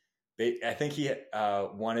I think he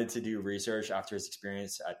wanted to do research after his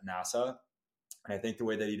experience at NASA. And I think the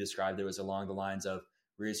way that he described it was along the lines of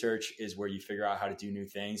research is where you figure out how to do new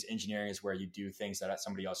things. Engineering is where you do things that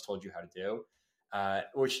somebody else told you how to do.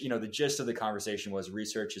 Which, the gist of the conversation was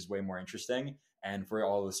research is way more interesting. And for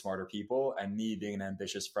all the smarter people, and me being an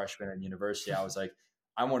ambitious freshman in university, I was like,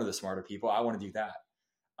 I'm one of the smarter people. I want to do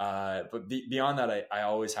that. But beyond that, I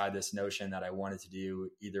always had this notion that I wanted to do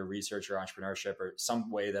either research or entrepreneurship or some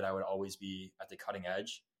way that I would always be at the cutting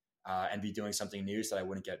edge and be doing something new so that I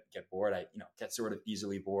wouldn't get bored. I get sort of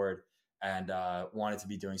easily bored and wanted to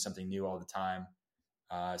be doing something new all the time.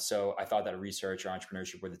 So I thought that research or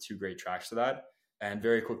entrepreneurship were the two great tracks to that. And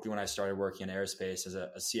very quickly, when I started working in aerospace as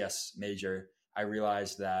a CS major, I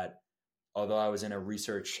realized that although I was in a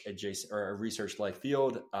research adjacent or a research like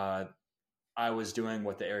field, I was doing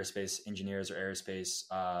what the aerospace engineers or aerospace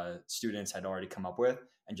students had already come up with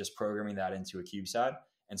and just programming that into a CubeSat.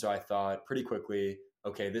 And so I thought pretty quickly,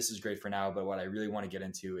 okay, this is great for now, but what I really want to get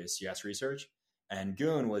into is CS research. And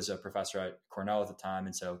Goon was a professor at Cornell at the time.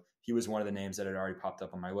 And so he was one of the names that had already popped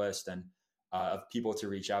up on my list and of people to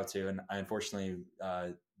reach out to. And I unfortunately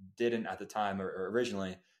didn't at the time or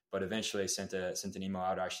originally, but eventually sent an email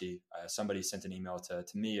out. Actually, somebody sent an email to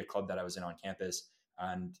me, a club that I was in on campus,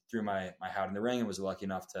 and threw my hat in the ring and was lucky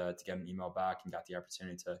enough to get an email back and got the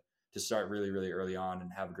opportunity to start really, really early on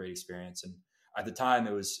and have a great experience. And at the time,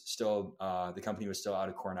 it was still, the company was still out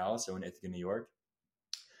of Cornell, so in Ithaca, New York.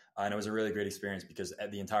 And it was a really great experience because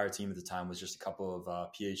the entire team at the time was just a couple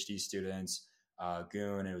of PhD students,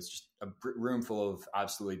 Goon. It was just a room full of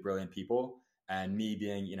absolutely brilliant people. And me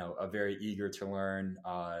being, a very eager to learn,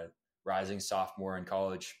 rising sophomore in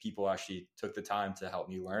college, people actually took the time to help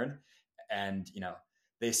me learn. And,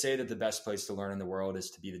 they say that the best place to learn in the world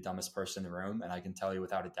is to be the dumbest person in the room. And I can tell you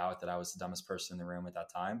without a doubt that I was the dumbest person in the room at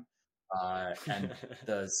that time. And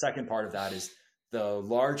the second part of that is the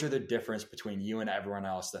larger the difference between you and everyone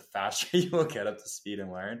else, the faster you will get up to speed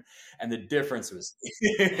and learn. And the difference was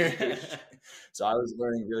huge. So I was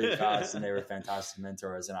learning really fast and they were fantastic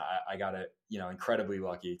mentors. And I got incredibly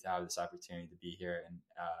lucky to have this opportunity to be here.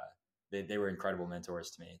 And they were incredible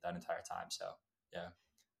mentors to me that entire time. So, yeah.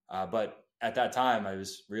 But at that time, I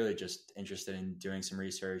was really just interested in doing some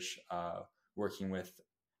research, working with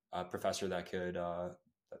a professor that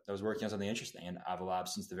was working on something interesting. And Ava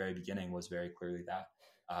Labs, since the very beginning, was very clearly that.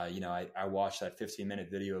 I watched that 15-minute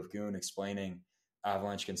video of Goon explaining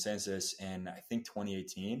Avalanche Consensus in, I think,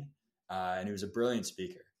 2018. And he was a brilliant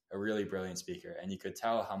speaker, a really brilliant speaker. And you could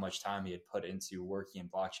tell how much time he had put into working in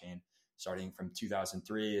blockchain, starting from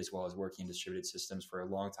 2003, as well as working in distributed systems for a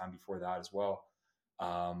long time before that as well.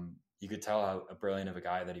 You could tell how brilliant of a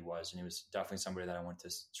guy that he was. And he was definitely somebody that I wanted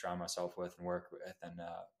to surround myself with and work with and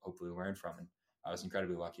hopefully learn from. And I was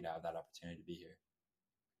incredibly lucky to have that opportunity to be here.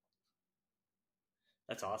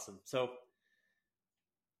 That's awesome. So,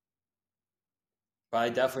 but I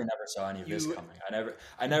definitely never saw any of this coming.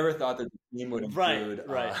 I never thought that the team would include.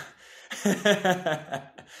 Right.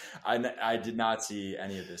 I did not see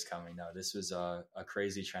any of this coming. No, this was a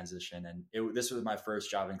crazy transition, and this was my first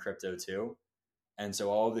job in crypto too. And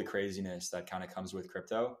so all of the craziness that kind of comes with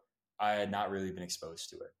crypto, I had not really been exposed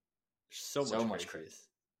to it. So much crazy.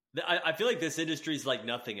 I feel like this industry is like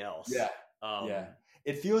nothing else. Yeah. Yeah.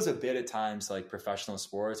 it feels a bit at times like professional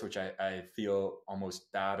sports, which I feel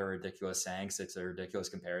almost bad or ridiculous saying, 'cause it's a ridiculous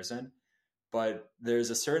comparison. But there's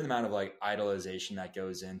a certain amount of like idolization that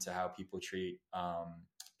goes into how people treat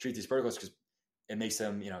these protocols, because it makes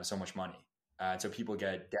them, so much money. So people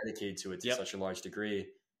get dedicated to it to such a large degree.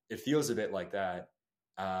 It feels a bit like that,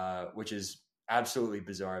 which is absolutely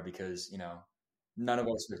bizarre because, none of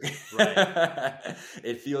us right.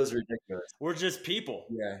 It feels ridiculous. We're just people.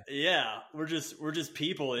 Yeah. We're just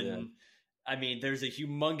people. And I mean, there's a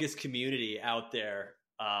humongous community out there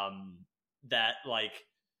that like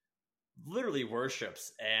literally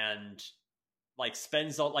worships and like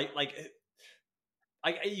spends all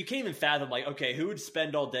you can't even fathom like, okay, who would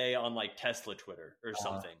spend all day on like Tesla Twitter or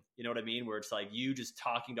something? You know what I mean? Where it's like you just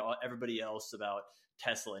talking to everybody else about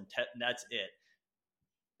Tesla and that's it.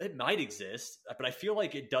 It might exist, but I feel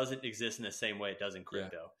like it doesn't exist in the same way it does in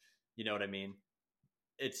crypto. Yeah. You know what I mean?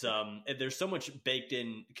 It's there's so much baked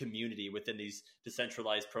in community within these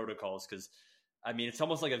decentralized protocols, because I mean it's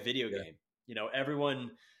almost like a video game.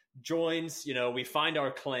 Everyone joins, we find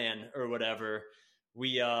our clan or whatever.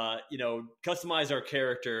 We customize our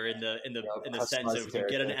character in the sense of you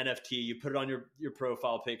get an NFT, you put it on your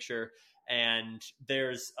profile picture, and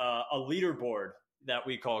there's a leaderboard that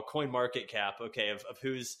we call coin market cap, okay, of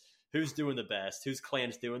who's doing the best, whose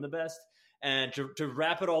clan's doing the best. And to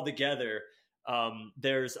wrap it all together,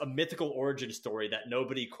 there's a mythical origin story that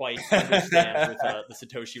nobody quite understands with the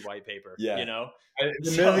Satoshi white paper. The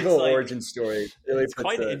mythical origin story really puts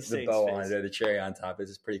quite the bow on it, or the cherry on top.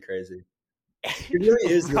 It's just pretty crazy. It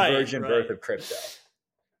really is the virgin birth of crypto.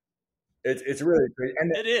 It's really crazy.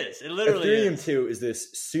 And it is. It literally Ethereum is. too is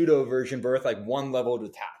this pseudo virgin birth, like one level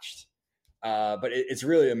detached. But it's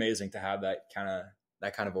really amazing to have that kind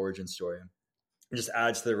of origin story. It just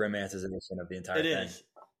adds to the romanticization of the entire thing.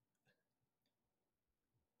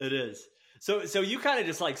 It is. So you kind of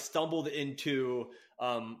just like stumbled into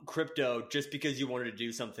crypto just because you wanted to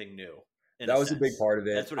do something new. That was a big part of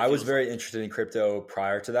it. I was very interested in crypto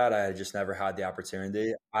prior to that. I had just never had the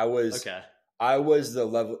opportunity. I was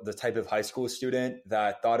the type of high school student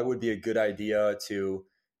that thought it would be a good idea to.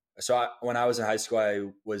 So when I was in high school, I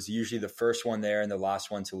was usually the first one there and the last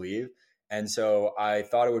one to leave. And so I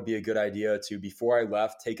thought it would be a good idea to, before I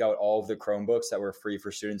left, take out all of the Chromebooks that were free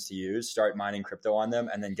for students to use, start mining crypto on them,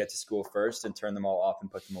 and then get to school first and turn them all off and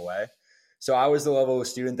put them away. So I was the level of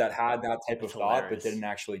student that had that type of thought, but didn't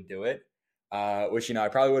actually do it. Which, I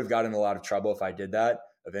probably would have gotten in a lot of trouble if I did that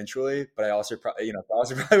eventually, but I also probably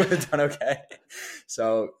would have done okay.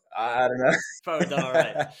 So I don't know. Probably done all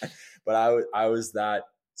right. But I was that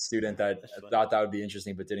student that thought that would be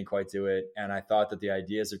interesting, but didn't quite do it. And I thought that the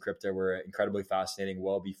ideas of crypto were incredibly fascinating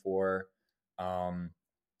well before I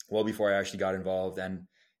actually got involved. And,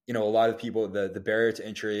 a lot of people, the barrier to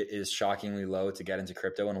entry is shockingly low to get into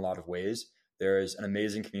crypto in a lot of ways. There's an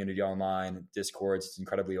amazing community online, Discords, it's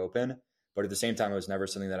incredibly open. But at the same time, it was never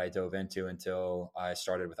something that I dove into until I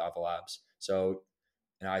started with Ava Labs. So,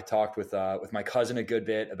 I talked with my cousin a good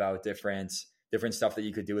bit about different stuff that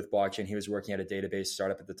you could do with blockchain. He was working at a database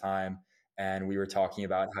startup at the time, and we were talking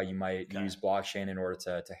about how you might use blockchain in order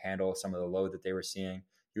to handle some of the load that they were seeing.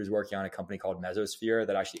 He was working on a company called Mesosphere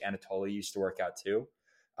that actually Anatoly used to work at too.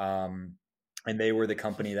 And they were the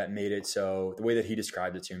company that made it so, the way that he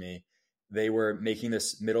described it to me, they were making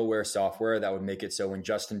this middleware software that would make it so when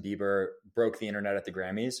Justin Bieber broke the internet at the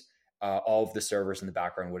Grammys, all of the servers in the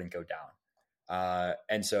background wouldn't go down.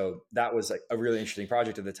 And so that was like a really interesting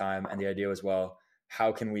project at the time. And the idea was, well,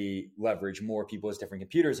 how can we leverage more people's different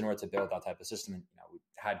computers in order to build that type of system? And we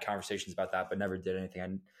had conversations about that, but never did anything. I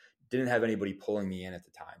didn't have anybody pulling me in at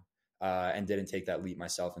the time, and didn't take that leap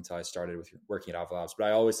myself until I started with working at Alpha Labs. But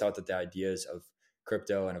I always thought that the ideas of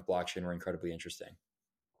crypto and of blockchain were incredibly interesting.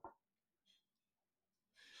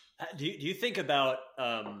 Do you think about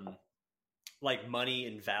like money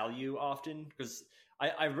and value often? Because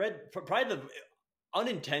I read probably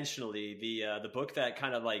unintentionally the book that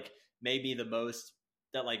kind of like made me the most,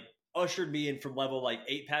 that like ushered me in from level like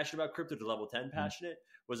 8 passionate about crypto to level 10 passionate,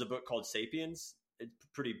 was a book called Sapiens. It's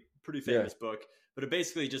pretty famous book, but it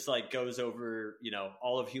basically just like goes over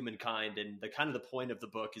all of humankind, and the kind of the point of the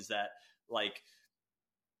book is that like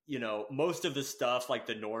most of the stuff, like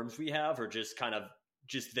the norms we have, are just kind of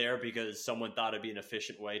just there because someone thought it'd be an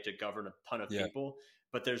efficient way to govern a ton of people.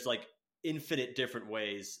 But there's like infinite different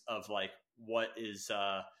ways of like what is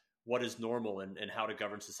normal and how to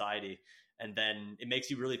govern society. And then it makes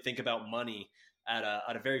you really think about money at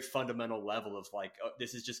a very fundamental level of like,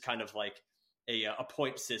 this is just kind of like a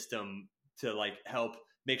point system to like help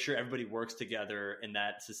make sure everybody works together and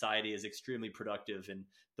that society is extremely productive. And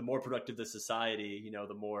the more productive the society,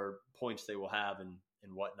 the more points they will have. And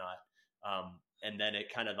and whatnot. And then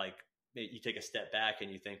it kind of like, you take a step back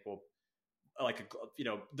and you think, well, like,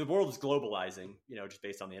 the world is globalizing, just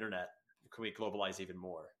based on the internet. Can we globalize even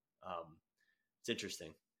more? It's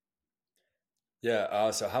interesting.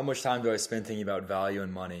 Yeah. So how much time do I spend thinking about value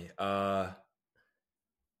and money?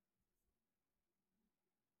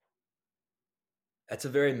 That's a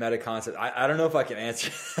very meta concept. I don't know if I can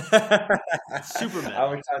answer. Super meta.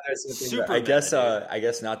 How much time do I spend thinking about? I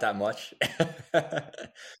guess not that much.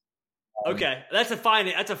 Okay, that's a fine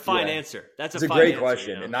answer. It's a great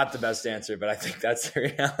question, and not the best answer, but I think that's the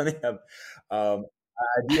reality of.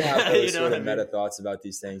 I do have those sort of meta thoughts about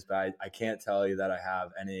these things, but I can't tell you that I have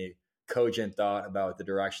any cogent thought about the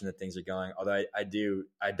direction that things are going. Although I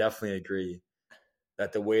definitely agree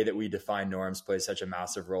that the way that we define norms plays such a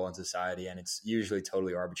massive role in society, and it's usually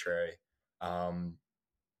totally arbitrary. And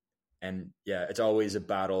yeah, it's always a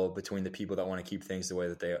battle between the people that want to keep things the way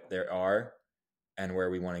that they are and where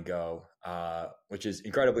we want to go, which is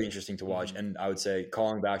incredibly interesting to watch. Mm-hmm. And I would say,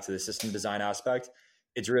 calling back to the system design aspect,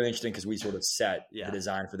 it's really interesting because we sort of set the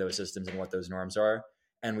design for those systems and what those norms are.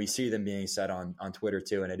 And we see them being set on Twitter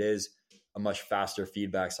too. And it is a much faster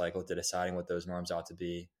feedback cycle to deciding what those norms ought to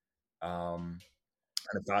be, and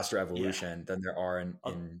a faster evolution than there are in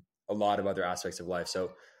a lot of other aspects of life.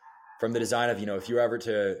 So from the design of, if you're ever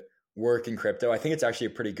to work in crypto, I think it's actually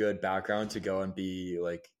a pretty good background to go and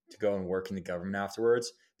work in the government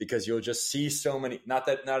afterwards, because you'll just see so many, not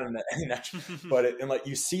in that, but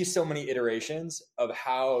you see so many iterations of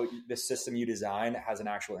how the system you design has an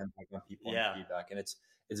actual impact on people and feedback. And it's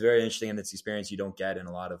very interesting, and it's experience you don't get in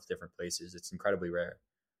a lot of different places. It's incredibly rare.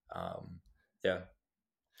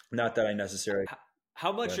 Not that I necessarily.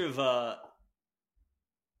 How much of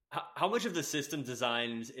the system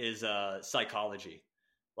design is psychology,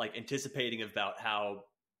 like anticipating about how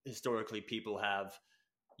historically people have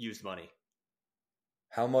used money?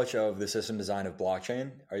 How much of the system design of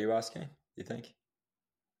blockchain are you asking, you think?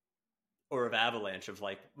 Or of Avalanche, of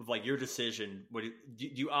your decision? Do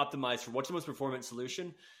you optimize for what's the most performant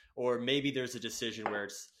solution? Or maybe there's a decision where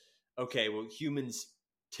it's, okay, well, humans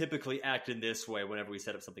typically act in this way whenever we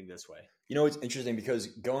set up something this way. It's interesting because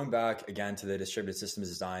going back again to the distributed systems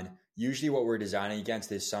design, usually what we're designing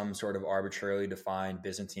against is some sort of arbitrarily defined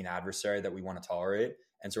Byzantine adversary that we want to tolerate,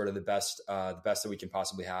 and sort of the best that we can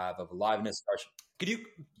possibly have of aliveness. Could you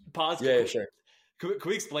pause? Yeah, sure. Can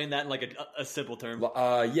we explain that in like a simple term?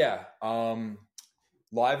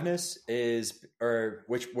 Liveness is, or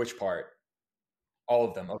which part? All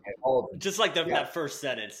of them. Okay, all of them. Just like that first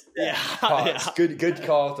sentence. Yeah. Pause. Good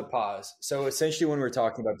call to pause. So essentially, when we're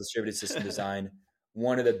talking about distributed system design,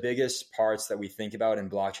 one of the biggest parts that we think about in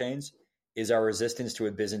blockchains is our resistance to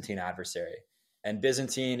a Byzantine adversary. And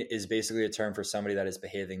Byzantine is basically a term for somebody that is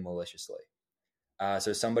behaving maliciously.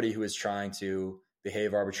 So somebody who is trying to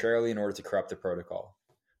behave arbitrarily in order to corrupt the protocol.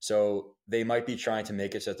 So they might be trying to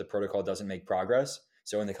make it so that the protocol doesn't make progress.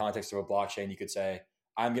 So in the context of a blockchain, you could say,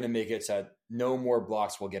 I'm going to make it so that no more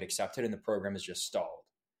blocks will get accepted and the program is just stalled.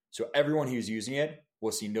 So everyone who's using it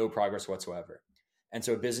will see no progress whatsoever. And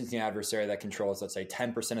so a Byzantine adversary that controls, let's say,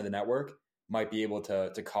 10% of the network might be able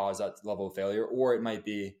to cause that level of failure, or it might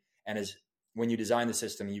be, and as when you design the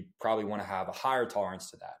system, you probably want to have a higher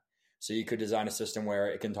tolerance to that. So you could design a system where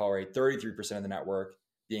it can tolerate 33% of the network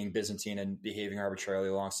being Byzantine and behaving arbitrarily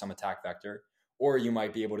along some attack vector. Or you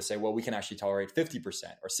might be able to say, well, we can actually tolerate 50%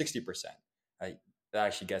 or 60%. That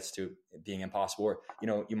actually gets to being impossible. Or,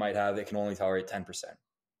 you might have, it can only tolerate 10%.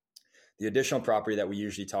 The additional property that we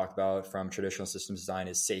usually talk about from traditional systems design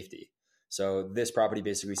is safety. So this property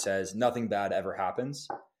basically says nothing bad ever happens.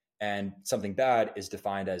 And something bad is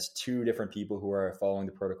defined as two different people who are following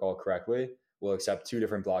the protocol correctly will accept two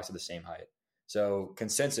different blocks of the same height. So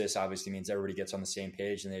consensus obviously means everybody gets on the same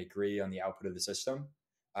page and they agree on the output of the system.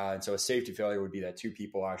 And so a safety failure would be that two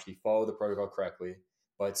people actually follow the protocol correctly,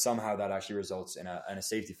 but somehow that actually results in a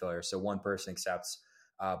safety failure. So one person accepts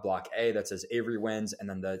block A that says Avery wins, and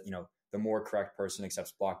then the more correct person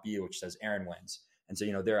accepts block B, which says Aaron wins. And so,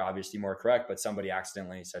 they're obviously more correct, but somebody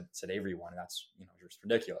accidentally said Avery won. And that's, just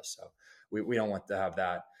ridiculous. So we don't want to have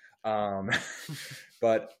that.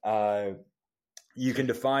 But you can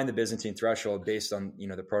define the Byzantine threshold based on,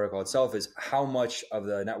 the protocol itself is how much of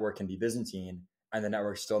the network can be Byzantine and the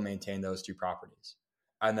network still maintain those two properties.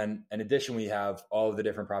 And then in addition, we have all of the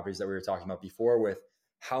different properties that we were talking about before with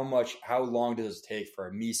how long does it take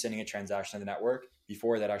for me sending a transaction to the network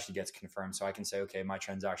before that actually gets confirmed. So I can say, okay, my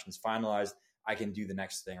transaction is finalized. I can do the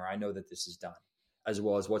next thing, or I know that this is done, as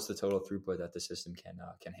well as what's the total throughput that the system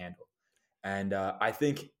can handle. And I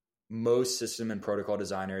think most system and protocol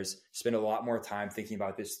designers spend a lot more time thinking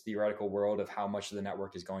about this theoretical world of how much of the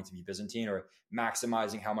network is going to be Byzantine, or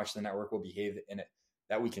maximizing how much the network will behave in it,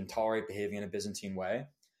 that we can tolerate behaving in a Byzantine way.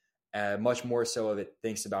 Much more so of it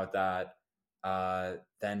thinks about that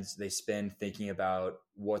than they spend thinking about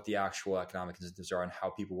what the actual economic incentives are and how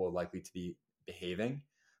people will likely to be behaving.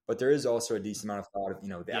 But there is also a decent amount of thought of,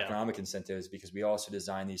 the economic incentives, because we also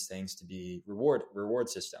design these things to be reward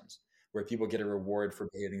systems, where people get a reward for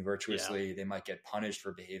behaving virtuously. Yeah. They might get punished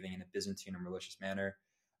for behaving in a Byzantine or malicious manner.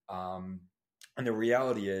 And the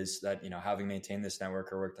reality is that, having maintained this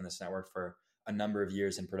network or worked on this network for a number of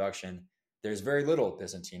years in production, there's very little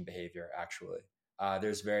Byzantine behavior, actually.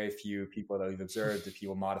 There's very few people that we've observed of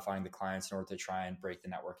people modifying the clients in order to try and break the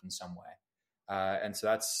network in some way. And so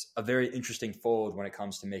that's a very interesting fold when it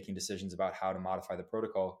comes to making decisions about how to modify the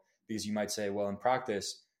protocol, because you might say, well, in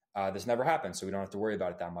practice, this never happens, so we don't have to worry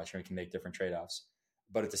about it that much, and we can make different trade-offs.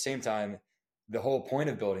 But at the same time, the whole point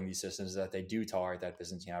of building these systems is that they do tolerate that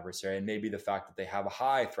Byzantine adversary, and maybe the fact that they have a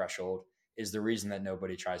high threshold is the reason that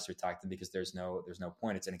nobody tries to attack them, because there's no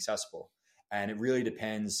point. It's inaccessible. And it really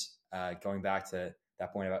depends, going back to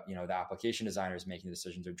that point about, the application designers making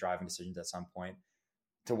decisions or driving decisions at some point,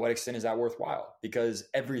 to what extent is that worthwhile? Because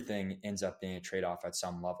everything ends up being a trade-off at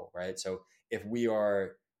some level, right? So if we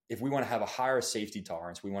want to have a higher safety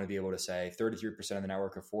tolerance, we want to be able to say 33% of the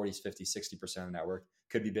network or 40, 50, 60% of the network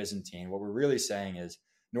could be Byzantine. What we're really saying is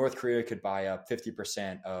North Korea could buy up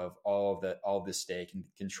 50% of all of this stake and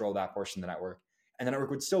control that portion of the network, and the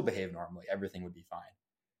network would still behave normally. Everything would be fine.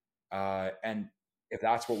 And if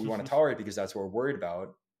that's what we want to tolerate because that's what we're worried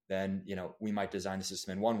about, then, we might design the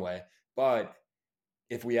system in one way. But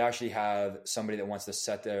if we actually have somebody that wants to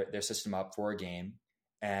set their system up for a game,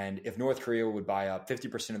 and if North Korea would buy up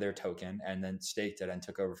 50% of their token and then staked it and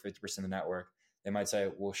took over 50% of the network, they might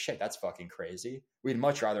say, well, shit, that's fucking crazy. We'd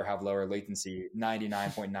much rather have lower latency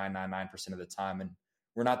 99.999% of the time. And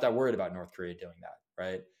we're not that worried about North Korea doing that,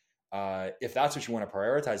 right? If that's what you want to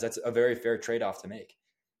prioritize, that's a very fair trade-off to make.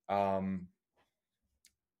 I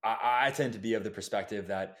tend to be of the perspective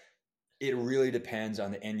that it really depends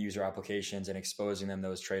on the end user applications and exposing them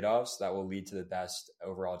those trade-offs that will lead to the best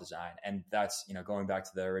overall design. And that's, going back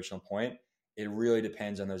to the original point, it really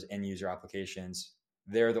depends on those end user applications.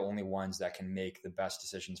 They're the only ones that can make the best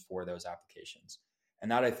decisions for those applications.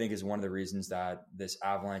 And that, I think, is one of the reasons that this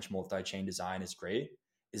Avalanche multi-chain design is great,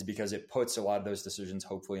 is because it puts a lot of those decisions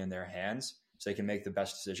hopefully in their hands so they can make the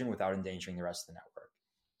best decision without endangering the rest of the network.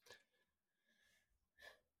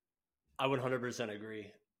 I would 100%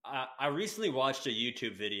 agree. I recently watched a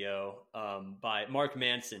YouTube video by Mark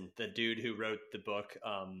Manson, the dude who wrote the book,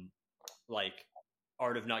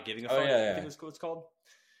 Art of Not Giving a Fuck, I think that's what it's called.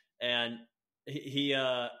 And he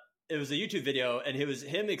it was a YouTube video, and it was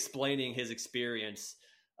him explaining his experience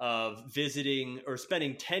of visiting or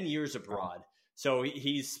spending 10 years abroad. So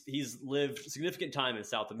he's lived significant time in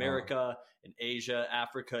South America, in Asia,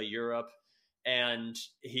 Africa, Europe, and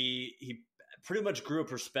he pretty much grew a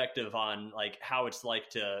perspective on how it's like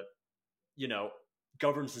to,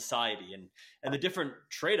 govern society and the different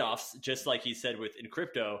trade-offs, just like he said in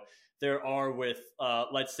crypto, there are with,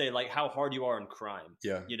 let's say, how hard you are in crime.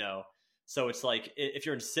 Yeah. So it's if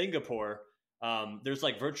you're in Singapore, there's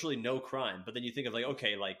virtually no crime, but then you think of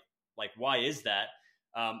okay, why is that?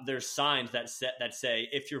 There's signs that say,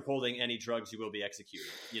 if you're holding any drugs, you will be executed,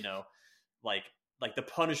 the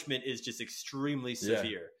punishment is just extremely severe.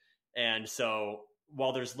 Yeah. And so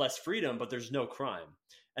while there's less freedom, but there's no crime.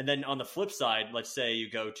 And then on the flip side, let's say you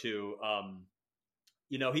go to,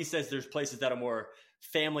 he says there's places that are more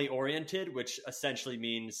family oriented, which essentially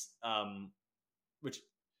means,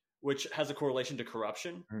 which has a correlation to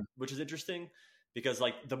corruption, which is interesting because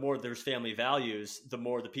the more there's family values, the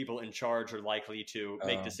more the people in charge are likely to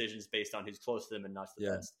make decisions based on who's close to them and not the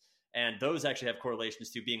best. And those actually have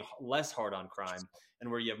correlations to being less hard on crime, and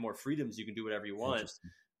where you have more freedoms, you can do whatever you want.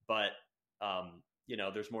 But,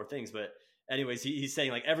 there's more things. But anyways, he's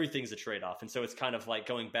saying everything's a trade-off. And so it's kind of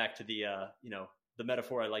going back to the, the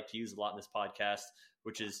metaphor I like to use a lot in this podcast,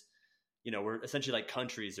 which is, we're essentially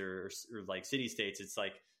countries or city-states. It's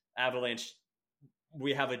Avalanche,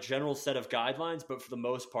 we have a general set of guidelines, but for the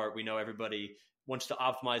most part, we know everybody wants to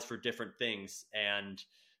optimize for different things. And,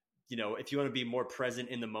 if you want to be more present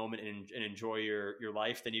in the moment and enjoy your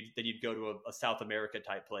life, then you'd go to a South America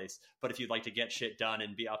type place. But if you'd like to get shit done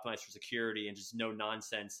and be optimized for security and just no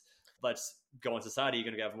nonsense, let's go in society, you're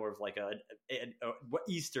going to have more of a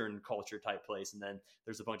Eastern culture type place. And then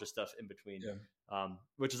there's a bunch of stuff in between,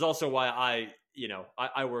 which is also why I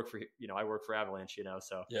work for Avalanche,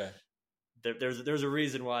 so there's a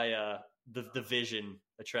reason why the vision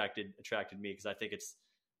attracted me, because I think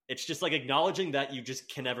it's just like acknowledging that you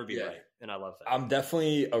just can never be right. And I love that. I'm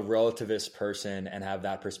definitely a relativist person and have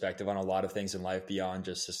that perspective on a lot of things in life beyond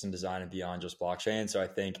just system design and beyond just blockchain. So I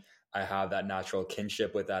think I have that natural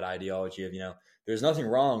kinship with that ideology of, there's nothing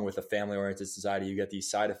wrong with a family-oriented society. You get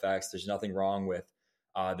these side effects. There's nothing wrong with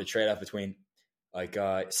the trade-off between like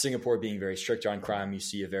Singapore being very strict on crime. You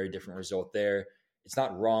see a very different result there. It's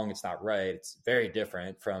not wrong. It's not right. It's very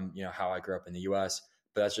different from, how I grew up in the US,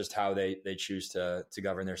 but that's just how they choose to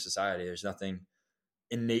govern their society. There's nothing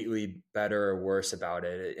innately better or worse about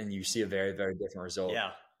it. And you see a very, very different result. Yeah.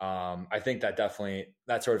 I think that definitely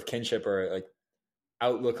that sort of kinship or like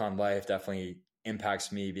outlook on life definitely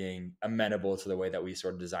impacts me being amenable to the way that we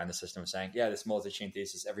sort of design the system, saying, yeah, this multi-chain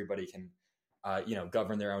thesis, everybody can,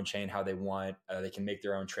 govern their own chain how they want. They can make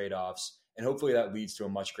their own trade-offs. And hopefully that leads to a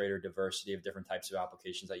much greater diversity of different types of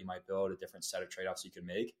applications that you might build, a different set of trade-offs you can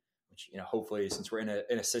make, which, hopefully since we're in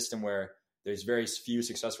a system where there's very few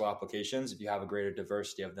successful applications, if you have a greater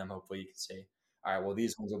diversity of them, hopefully you can say, all right, well,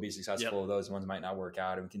 these ones will be successful. Yep. Those ones might not work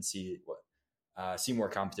out. And we can see more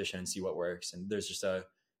competition and see what works. And there's just a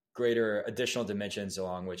greater additional dimensions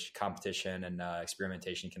along which competition and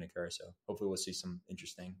experimentation can occur. So hopefully we'll see some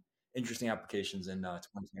interesting applications in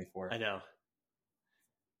 2024. I know.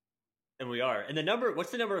 And we are. And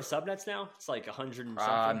what's the number of subnets now? It's like 100 and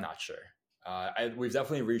something. I'm not sure. We've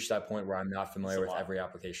definitely reached that point where I'm not familiar with every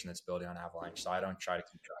application that's building on Avalanche, so I don't try to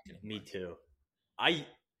keep track anymore. Me too. I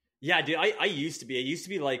used to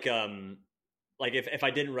be like if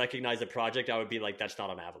I didn't recognize a project, I would be like, that's not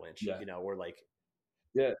on Avalanche. We're like,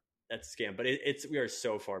 yeah, that's a scam. But we are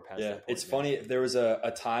so far past that point. It's funny. There was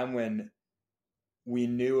a time when we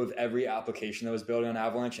knew of every application that was building on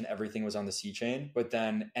Avalanche and everything was on the C chain. But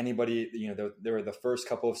then anybody, there were the first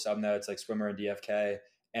couple of subnets like Swimmer and DFK.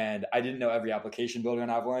 And I didn't know every application building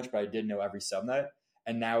on Avalanche, but I did know every subnet.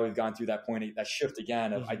 And now we've gone through that point, that shift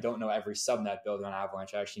again of I don't know every subnet building on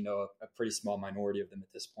Avalanche. I actually know a pretty small minority of them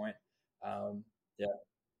at this point.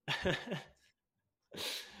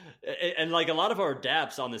 And like a lot of our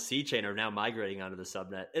dApps on the C chain are now migrating onto the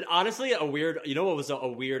subnet. And honestly, what was a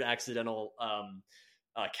weird accidental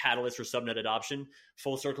catalyst for subnet adoption?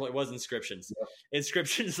 Full circle, it was inscriptions. Yeah.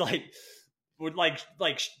 Inscriptions would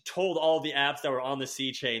told all the apps that were on the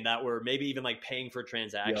C chain that were maybe even like paying for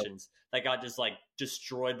transactions that got just like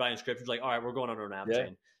destroyed by inscriptions. Like, all right, we're going on our app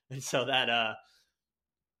chain. And so that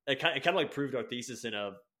it kind of like proved our thesis in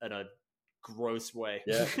a gross way.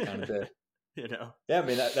 Yeah, kind of did. Yeah, I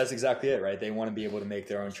mean that's exactly it, right? They want to be able to make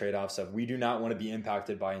their own trade-offs of we do not want to be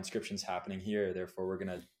impacted by inscriptions happening here, therefore we're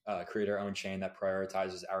going to create our own chain that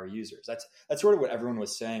prioritizes our users. That's sort of what everyone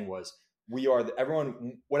was saying was what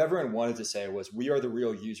everyone wanted to say was we are the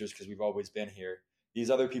real users because we've always been here. These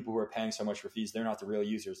other people who are paying so much for fees, they're not the real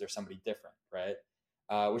users, they're somebody different, right?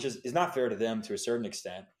 Which is not fair to them to a certain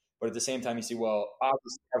extent, but at the same time you see, well,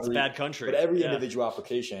 obviously it's a bad country, but every individual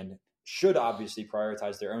application should obviously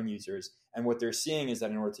prioritize their own users. And what they're seeing is that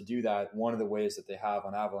in order to do that, one of the ways that they have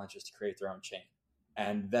on Avalanche is to create their own chain.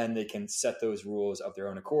 And then they can set those rules of their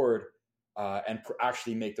own accord and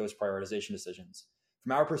actually make those prioritization decisions.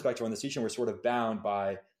 From our perspective on the C chain, we're sort of bound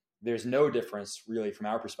by, there's no difference really from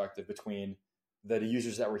our perspective between the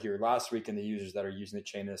users that were here last week and the users that are using the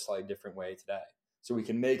chain in a slightly different way today. So we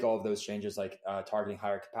can make all of those changes like targeting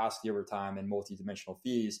higher capacity over time and multi-dimensional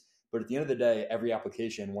fees. But at the end of the day, every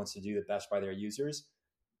application wants to do the best by their users.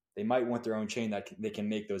 They might want their own chain that they can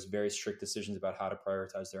make those very strict decisions about how to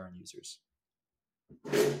prioritize their own users.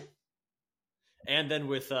 And then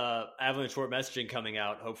with Avalanche short messaging coming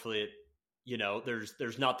out, hopefully,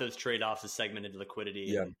 there's not those trade-offs of segmented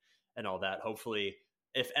liquidity and all that. Hopefully,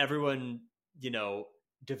 if everyone,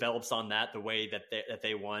 develops on that the way that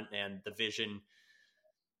they want and the vision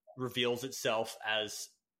reveals itself as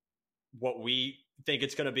what we think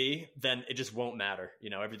it's going to be, then it just won't matter.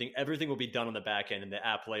 Everything will be done on the back end and the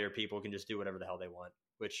app layer people can just do whatever the hell they want,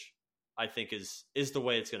 which I think is the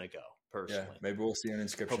way it's going to go personally. Yeah, maybe we'll see an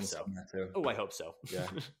inscription on that too. Oh, I hope so. Yeah.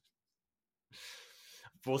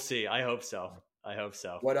 We'll see. I hope so.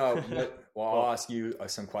 I'll ask you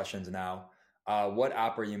some questions now. What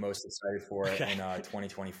app are you most excited for in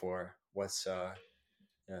 2024? So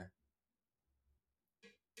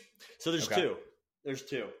there's two. There's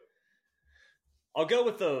two. I'll go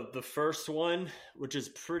with the first one, which is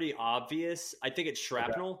pretty obvious. I think it's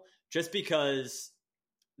Shrapnel, just because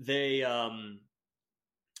they and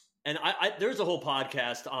I there's a whole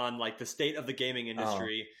podcast on like the state of the gaming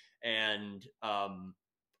industry and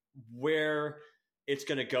where it's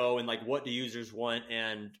going to go and like what the users want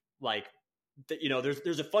and like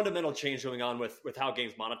there's a fundamental change going on with how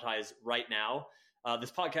games monetize right now.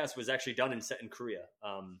 This podcast was actually done and set in Korea.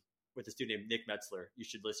 with this dude named Nick Metzler. You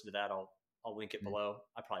should listen to that. I'll link it below.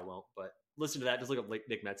 I probably won't, but listen to that. Just look up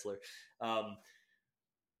Nick Metzler.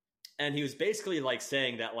 And he was basically like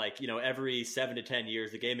saying that, like, you know, every 7 to 10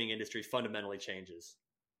 years, the gaming industry fundamentally changes.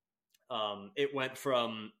 It went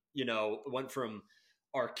from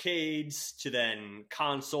arcades to then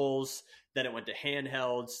consoles, then it went to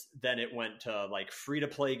handhelds, then it went to like free to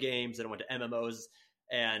play games, then it went to MMOs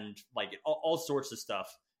and like all sorts of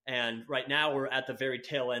stuff. And right now we're at the very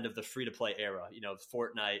tail end of the free to play era, you know,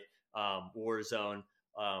 Fortnite, Warzone,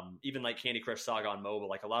 even like Candy Crush Saga on mobile.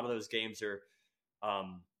 Like a lot of those games are, I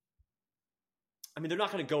mean, they're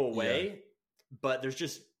not going to go away, but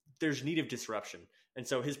there's need of disruption. And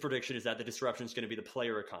so his prediction is that the disruption is going to be the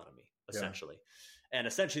player economy, essentially. Yeah. And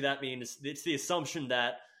essentially that means it's the assumption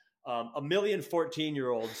that a million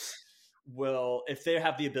 14-year-olds will, if they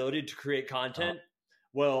have the ability to create content,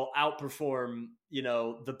 will outperform, you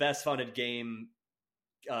know, the best funded game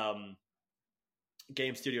studio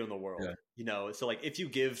in the world. Yeah. You know, so like if you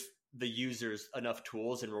give the users enough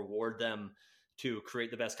tools and reward them to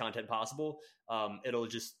create the best content possible, it'll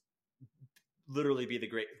just literally be the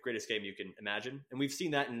greatest game you can imagine. And we've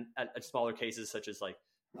seen that at smaller cases, such as like,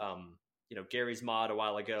 you know, Gary's Mod a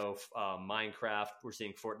while ago, Minecraft. We're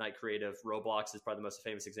seeing Fortnite creative. Roblox is probably the most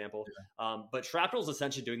famous example. Yeah. But Shrapnel's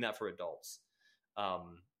essentially doing that for adults.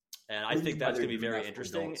 And I think that's going to be very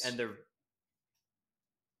interesting. And they're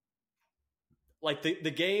like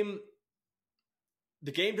the game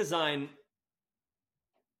design.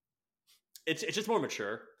 It's just more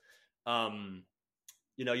mature.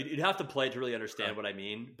 You know, you'd have to play it to really understand what I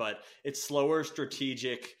mean, but it's slower,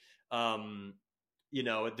 strategic. You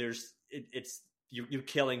know, you're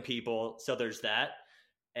killing people, so there's that,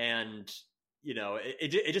 and you know,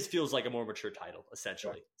 it just feels like a more mature title,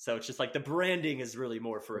 essentially. Yeah. So it's just like the branding is really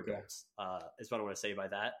more for adults, is what I want to say by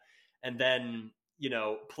that. And then, you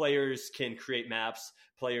know, players can create maps,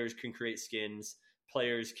 players can create skins,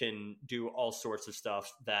 players can do all sorts of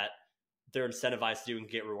stuff that they're incentivized to do and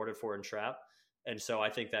get rewarded for in Trap. And so I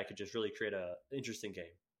think that could just really create an interesting game.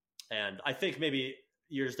 And I think maybe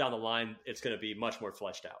years down the line, it's going to be much more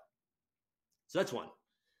fleshed out. So that's one.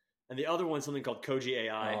 And the other one's something called Koji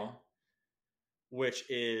AI, which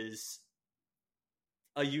is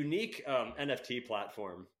a unique NFT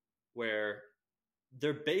platform where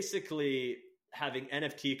they're basically having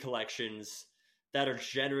NFT collections that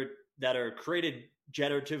are created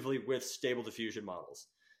generatively with stable diffusion models.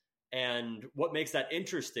 And what makes that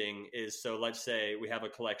interesting is, so let's say we have a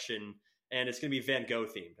collection and it's going to be Van Gogh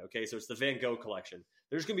themed. Okay, so it's the Van Gogh collection.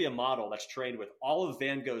 There's going to be a model that's trained with all of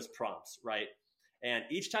Van Gogh's prompts, right? And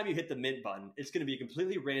each time you hit the mint button, it's going to be a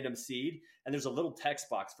completely random seed. And there's a little text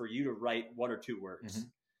box for you to write 1 or 2 words. Mm-hmm.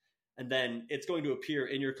 And then it's going to appear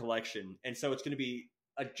in your collection. And so it's going to be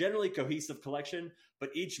a generally cohesive collection, but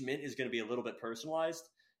each mint is going to be a little bit personalized.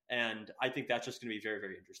 And I think that's just going to be very,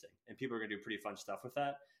 very interesting. And people are going to do pretty fun stuff with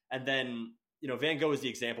that. And then, you know, Van Gogh is the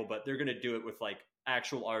example, but they're going to do it with like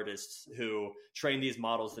actual artists who train these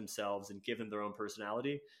models themselves and give them their own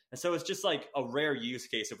personality. And so it's just like a rare use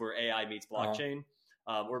case of where AI meets blockchain,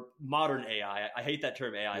 or modern AI. I hate that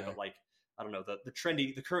term AI, but like, I don't know, the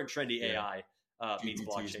current trendy AI meets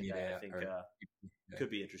blockchain that I think could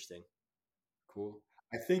be interesting. Cool.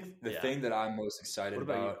 I think the thing that I'm most excited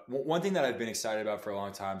about, one thing that I've been excited about for a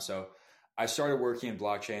long time. So I started working in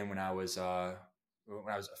blockchain when I was a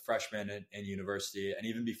freshman in university. And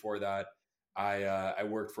even before that, I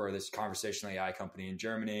worked for this conversational AI company in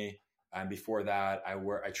Germany. And before that, I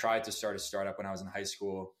tried to start a startup when I was in high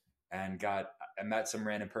school and I met some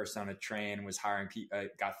random person on a train, was hiring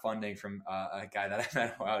got funding from a guy that I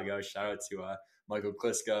met a while ago. Shout out to Michael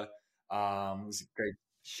Kliska. Was a great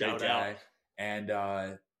guy. And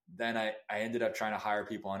then I ended up trying to hire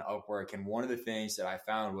people on Upwork. And one of the things that I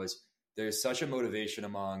found was there's such a motivation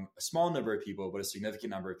among a small number of people, but a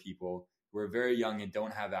significant number of people who are very young and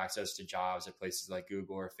don't have access to jobs at places like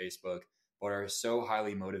Google or Facebook, but are so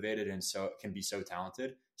highly motivated and so can be so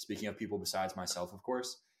talented. Speaking of people besides myself, of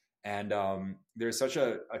course. And there's such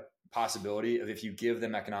a possibility of, if you give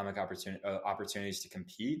them economic opportunities to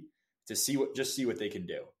compete, to see what they can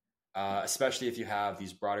do. Especially if you have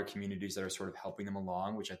these broader communities that are sort of helping them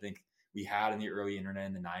along, which I think we had in the early internet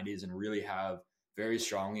in the 90s and really have very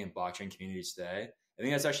strongly in blockchain communities today. I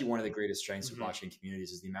think that's actually one of the greatest strengths of blockchain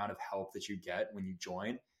communities, is the amount of help that you get when you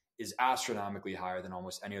join is astronomically higher than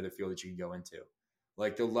almost any other field that you can go into.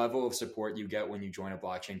 Like the level of support you get when you join a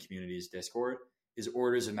blockchain community's Discord is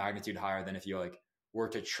orders of magnitude higher than if you were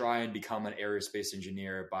to try and become an aerospace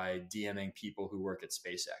engineer by DMing people who work at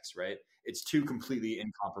SpaceX, right? It's two completely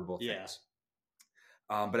incomparable things.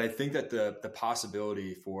 But I think that the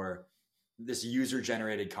possibility for this user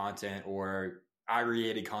generated content or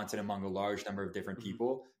aggregated content among a large number of different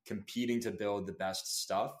people competing to build the best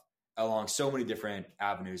stuff along so many different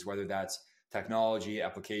avenues, whether that's technology,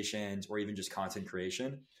 applications, or even just content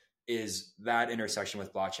creation, is that intersection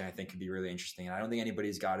with blockchain, I think, could be really interesting. And I don't think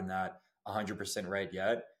anybody's gotten that 100% right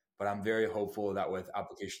yet, but I'm very hopeful that with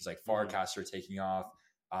applications like Farcaster taking off,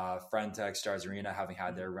 Friendtech, Stars Arena having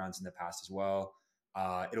had their runs in the past as well,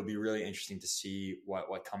 it'll be really interesting to see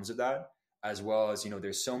what comes of that. As well as,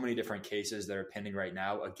 there's so many different cases that are pending right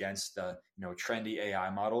now against the, trendy AI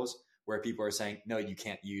models where people are saying, no, you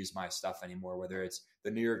can't use my stuff anymore. Whether it's the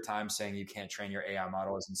New York Times saying you can't train your AI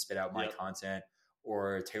models and spit out my content,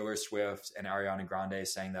 or Taylor Swift and Ariana Grande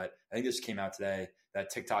saying that, I think this came out today, that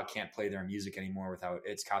TikTok can't play their music anymore without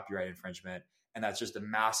its copyright infringement. And that's just a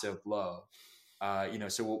massive blow.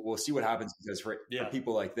 So we'll see what happens, because for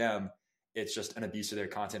people like them, it's just an abuse of their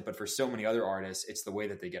content. But for so many other artists, it's the way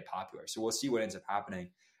that they get popular. So we'll see what ends up happening.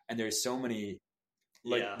 And there's so many,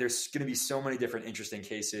 there's going to be so many different interesting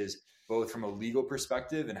cases, both from a legal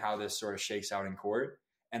perspective and how this sort of shakes out in court,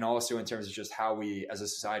 and also in terms of just how we as a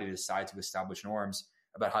society decide to establish norms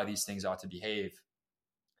about how these things ought to behave.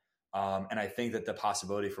 And I think that the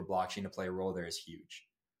possibility for blockchain to play a role there is huge.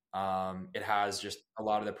 It has just a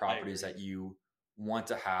lot of the properties that you want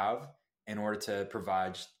to have in order to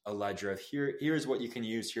provide a ledger of here's what you can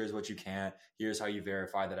use, here's what you can't, here's how you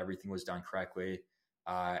verify that everything was done correctly.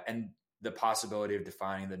 And the possibility of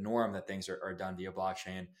defining the norm that things are done via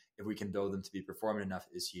blockchain, if we can build them to be performant enough,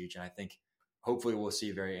 is huge. And I think hopefully we'll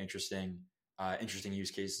see very interesting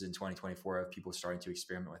use cases in 2024 of people starting to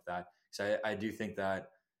experiment with that. So I do think that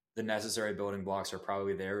the necessary building blocks are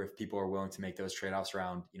probably there if people are willing to make those trade-offs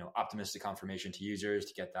around, optimistic confirmation to users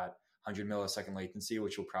to get that 100 millisecond latency,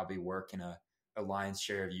 which will probably work in a lion's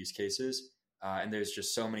share of use cases. And there's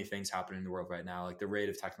just so many things happening in the world right now. Like the rate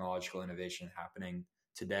of technological innovation happening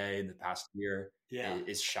today in the past year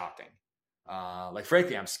is shocking.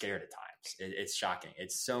 Frankly, I'm scared at times. It's shocking.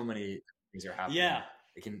 It's so many things are happening. Yeah.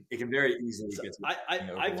 It can very easily get to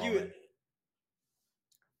I view it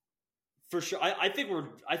for sure. I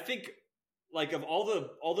think like of all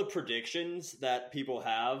the predictions that people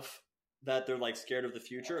have that they're like scared of the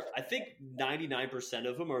future, I think 99%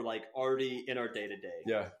 of them are like already in our day to day.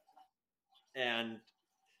 Yeah. And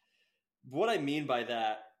what I mean by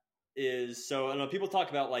that is, so I don't know, people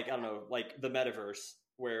talk about like, I don't know, like the metaverse,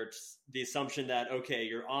 where it's the assumption that, okay,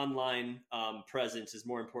 your online presence is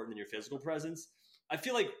more important than your physical presence. I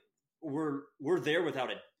feel like we're there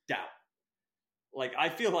without a doubt. Like, I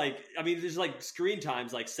feel like, I mean, there's like screen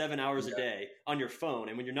times, like 7 hours a day on your phone.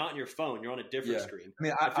 And when you're not on your phone, you're on a different screen. I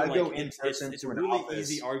mean, I go in person to an really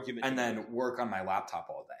office easy argument and then work on my laptop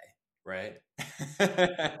all day, right?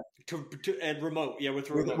 And remote. Yeah, with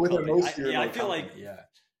remote company. I feel company, like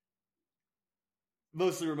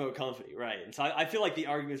mostly remote company, right? And so I feel like the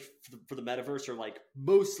arguments for the metaverse are like,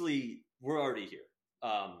 mostly we're already here.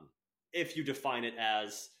 If you define it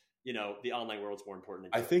as, the online world's more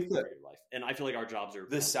important than your life. And I feel like our jobs are.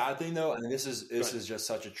 The sad thing though, and this is just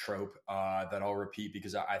such a trope that I'll repeat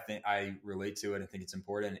because I think I relate to it and think it's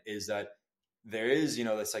important, is that there is,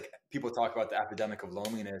 it's like people talk about the epidemic of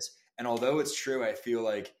loneliness. And although it's true, I feel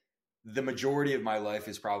like the majority of my life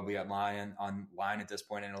is probably online at this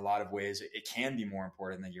point. In a lot of ways, it can be more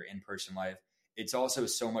important than your in-person life. It's also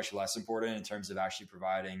so much less important in terms of actually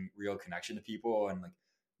providing real connection to people. And like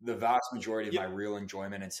the vast majority of my real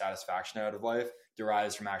enjoyment and satisfaction out of life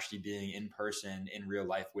derives from actually being in person in real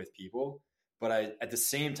life with people. But at the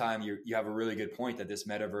same time, you have a really good point that this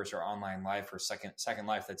metaverse or online life or second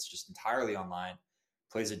life that's just entirely online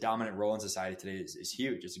plays a dominant role in society today is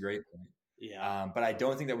huge. It's a great point. Yeah. But I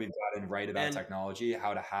don't think that we've gotten right about technology,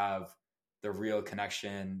 how to have the real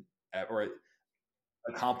connection or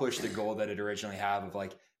accomplish the goal that it originally had of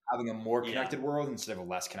like having a more connected world instead of a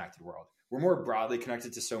less connected world. We're more broadly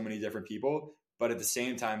connected to so many different people, but at the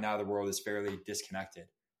same time, now the world is fairly disconnected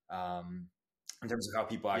in terms of how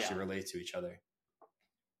people actually relate to each other.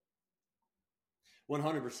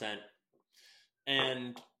 100%.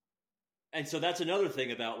 And so that's another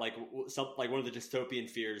thing about like one of the dystopian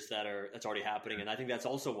fears that's already happening. And I think that's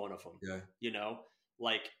also one of them. Yeah.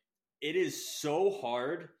 Like it is so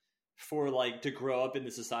hard for like to grow up in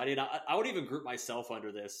the society. And I would even group myself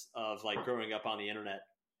under this of like growing up on the internet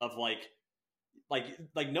of like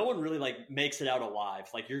no one really like makes it out alive.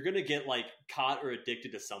 Like you're going to get like caught or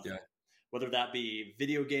addicted to something, whether that be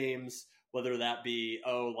video games, whether that be,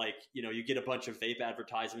 you get a bunch of vape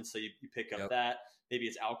advertisements. So you pick up that. Maybe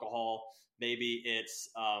it's alcohol. Maybe it's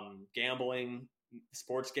gambling.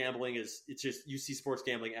 Sports gambling it's just, you see sports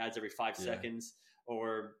gambling ads every 5 seconds,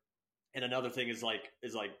 or And another thing is like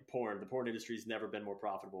porn. The porn industry's never been more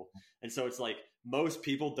profitable. And so it's like most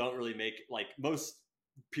people don't really make, like most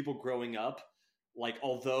people growing up, like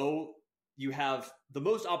although you have the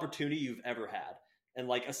most opportunity you've ever had, and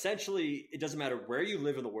like essentially it doesn't matter where you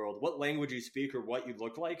live in the world, what language you speak or what you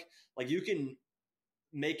look like you can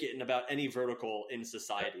make it in about any vertical in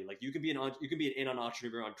society. Like you can be an anon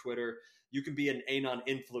entrepreneur on Twitter, you can be an anon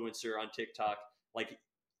influencer on TikTok. Like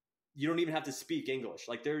you don't even have to speak English.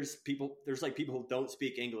 Like there's people who don't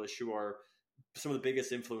speak English who are some of the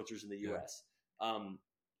biggest influencers in the US.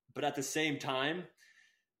 But at the same time,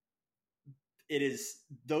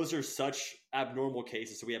 those are such abnormal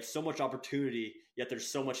cases. So we have so much opportunity, yet there's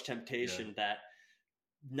so much temptation that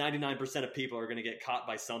 99% of people are going to get caught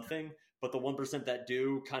by something. But the 1% that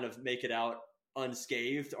do kind of make it out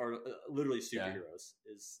unscathed are literally superheroes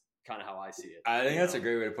is kind of how I see it. I think that's a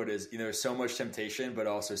great way to put it is, there's so much temptation, but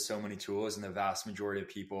also so many tools, and the vast majority of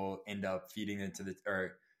people end up feeding into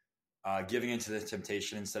giving into the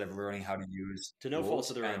temptation instead of learning how to use to no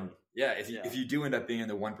fault of their own. Yeah. If you do end up being in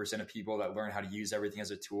the 1% of people that learn how to use everything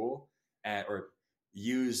as a tool or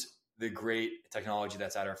use the great technology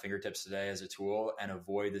that's at our fingertips today as a tool and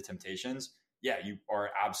avoid the temptations, you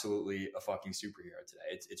are absolutely a fucking superhero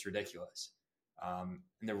today. It's ridiculous. And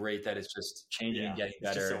the rate that it's just changing and getting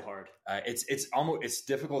better. It's just so hard. It's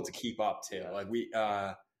difficult to keep up too. Like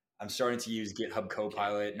I'm starting to use GitHub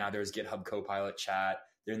Copilot. Now there's GitHub Copilot chat.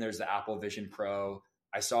 Then there's the Apple Vision Pro.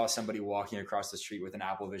 I saw somebody walking across the street with an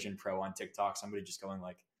Apple Vision Pro on TikTok. Somebody just going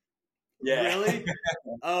like, really?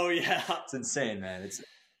 Oh yeah. It's insane, man.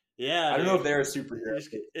 I don't know if they're a superhero. I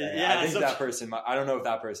think that person, I don't know if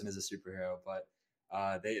that person is a superhero, but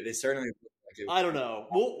they certainly look like it. I don't know.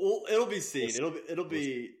 It'll be seen. It'll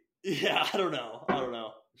be I don't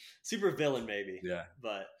know. Super villain maybe. Yeah.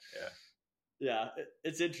 But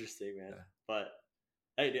it's interesting, man. Yeah. But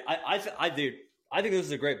hey, I think this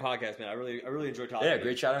is a great podcast, man. I really enjoy talking. Yeah,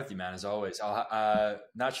 great chatting with you, man. As always. I'll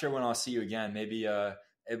not sure when I'll see you again. Maybe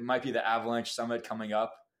it might be the Avalanche Summit coming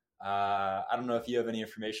up. I don't know if you have any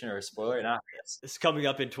information or a spoiler or not. It's coming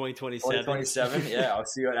up in 2027. 2027, yeah. I'll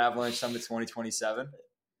see you at Avalanche Summit 2027.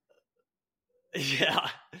 Yeah,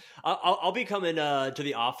 I'll be coming to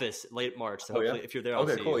the office late March. So hopefully, if you're there, I'll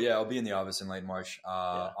see cool. you. Yeah, I'll be in the office in late March,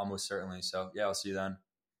 almost certainly. So yeah, I'll see you then.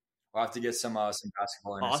 We'll have to get some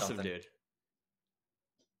basketball in or something. Awesome, dude.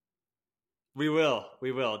 We will.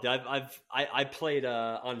 I played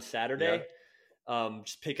on Saturday.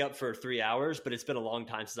 Just pick up for 3 hours, but it's been a long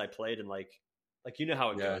time since I played, and like you know how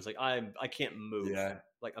it goes. Like I can't move. Yeah.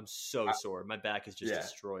 Like I'm so sore. My back is just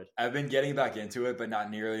destroyed. I've been getting back into it, but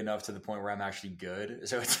not nearly enough to the point where I'm actually good.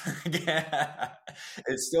 So it's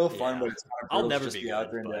it's still fun, but it's kind of I'll never just be out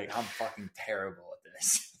good, there and be like, I'm fucking terrible at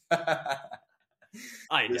this.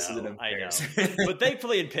 I know. But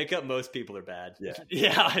thankfully in pickup, most people are bad.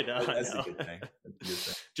 Yeah, I know. That's a good thing.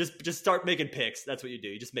 Just start making picks. That's what you do.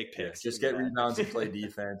 You just make picks. Just get rebounds and play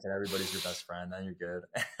defense, and everybody's your best friend. Then you're good.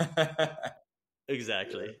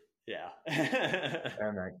 Exactly. Yeah.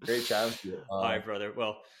 All right, great chat with you. All right, brother.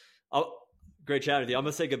 Well, great chat with you. I'm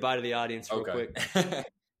gonna say goodbye to the audience real quick, and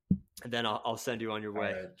then I'll send you on your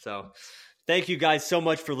way. Right. So, thank you guys so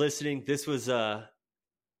much for listening. This was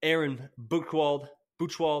Aaron Buchwald,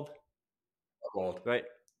 right? I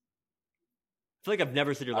feel like I've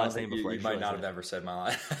never said your last name before. You might not have ever said my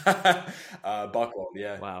last. Buchwald,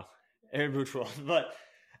 yeah. Wow, Aaron Buchwald. But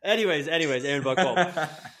anyways, Aaron Buchwald.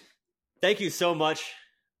 Thank you so much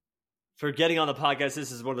for getting on the podcast.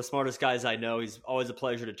 This is one of the smartest guys I know. He's always a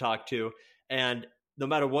pleasure to talk to. And no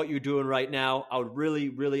matter what you're doing right now, I would really,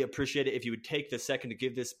 really appreciate it if you would take the second to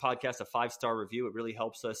give this podcast a 5-star review. It really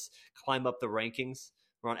helps us climb up the rankings.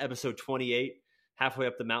 We're on episode 28, halfway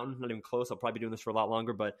up the mountain. Not even close. I'll probably be doing this for a lot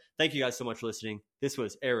longer. But thank you guys so much for listening. This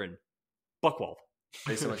was Aaron Buchwald.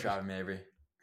 Thanks so much for having me, Avery.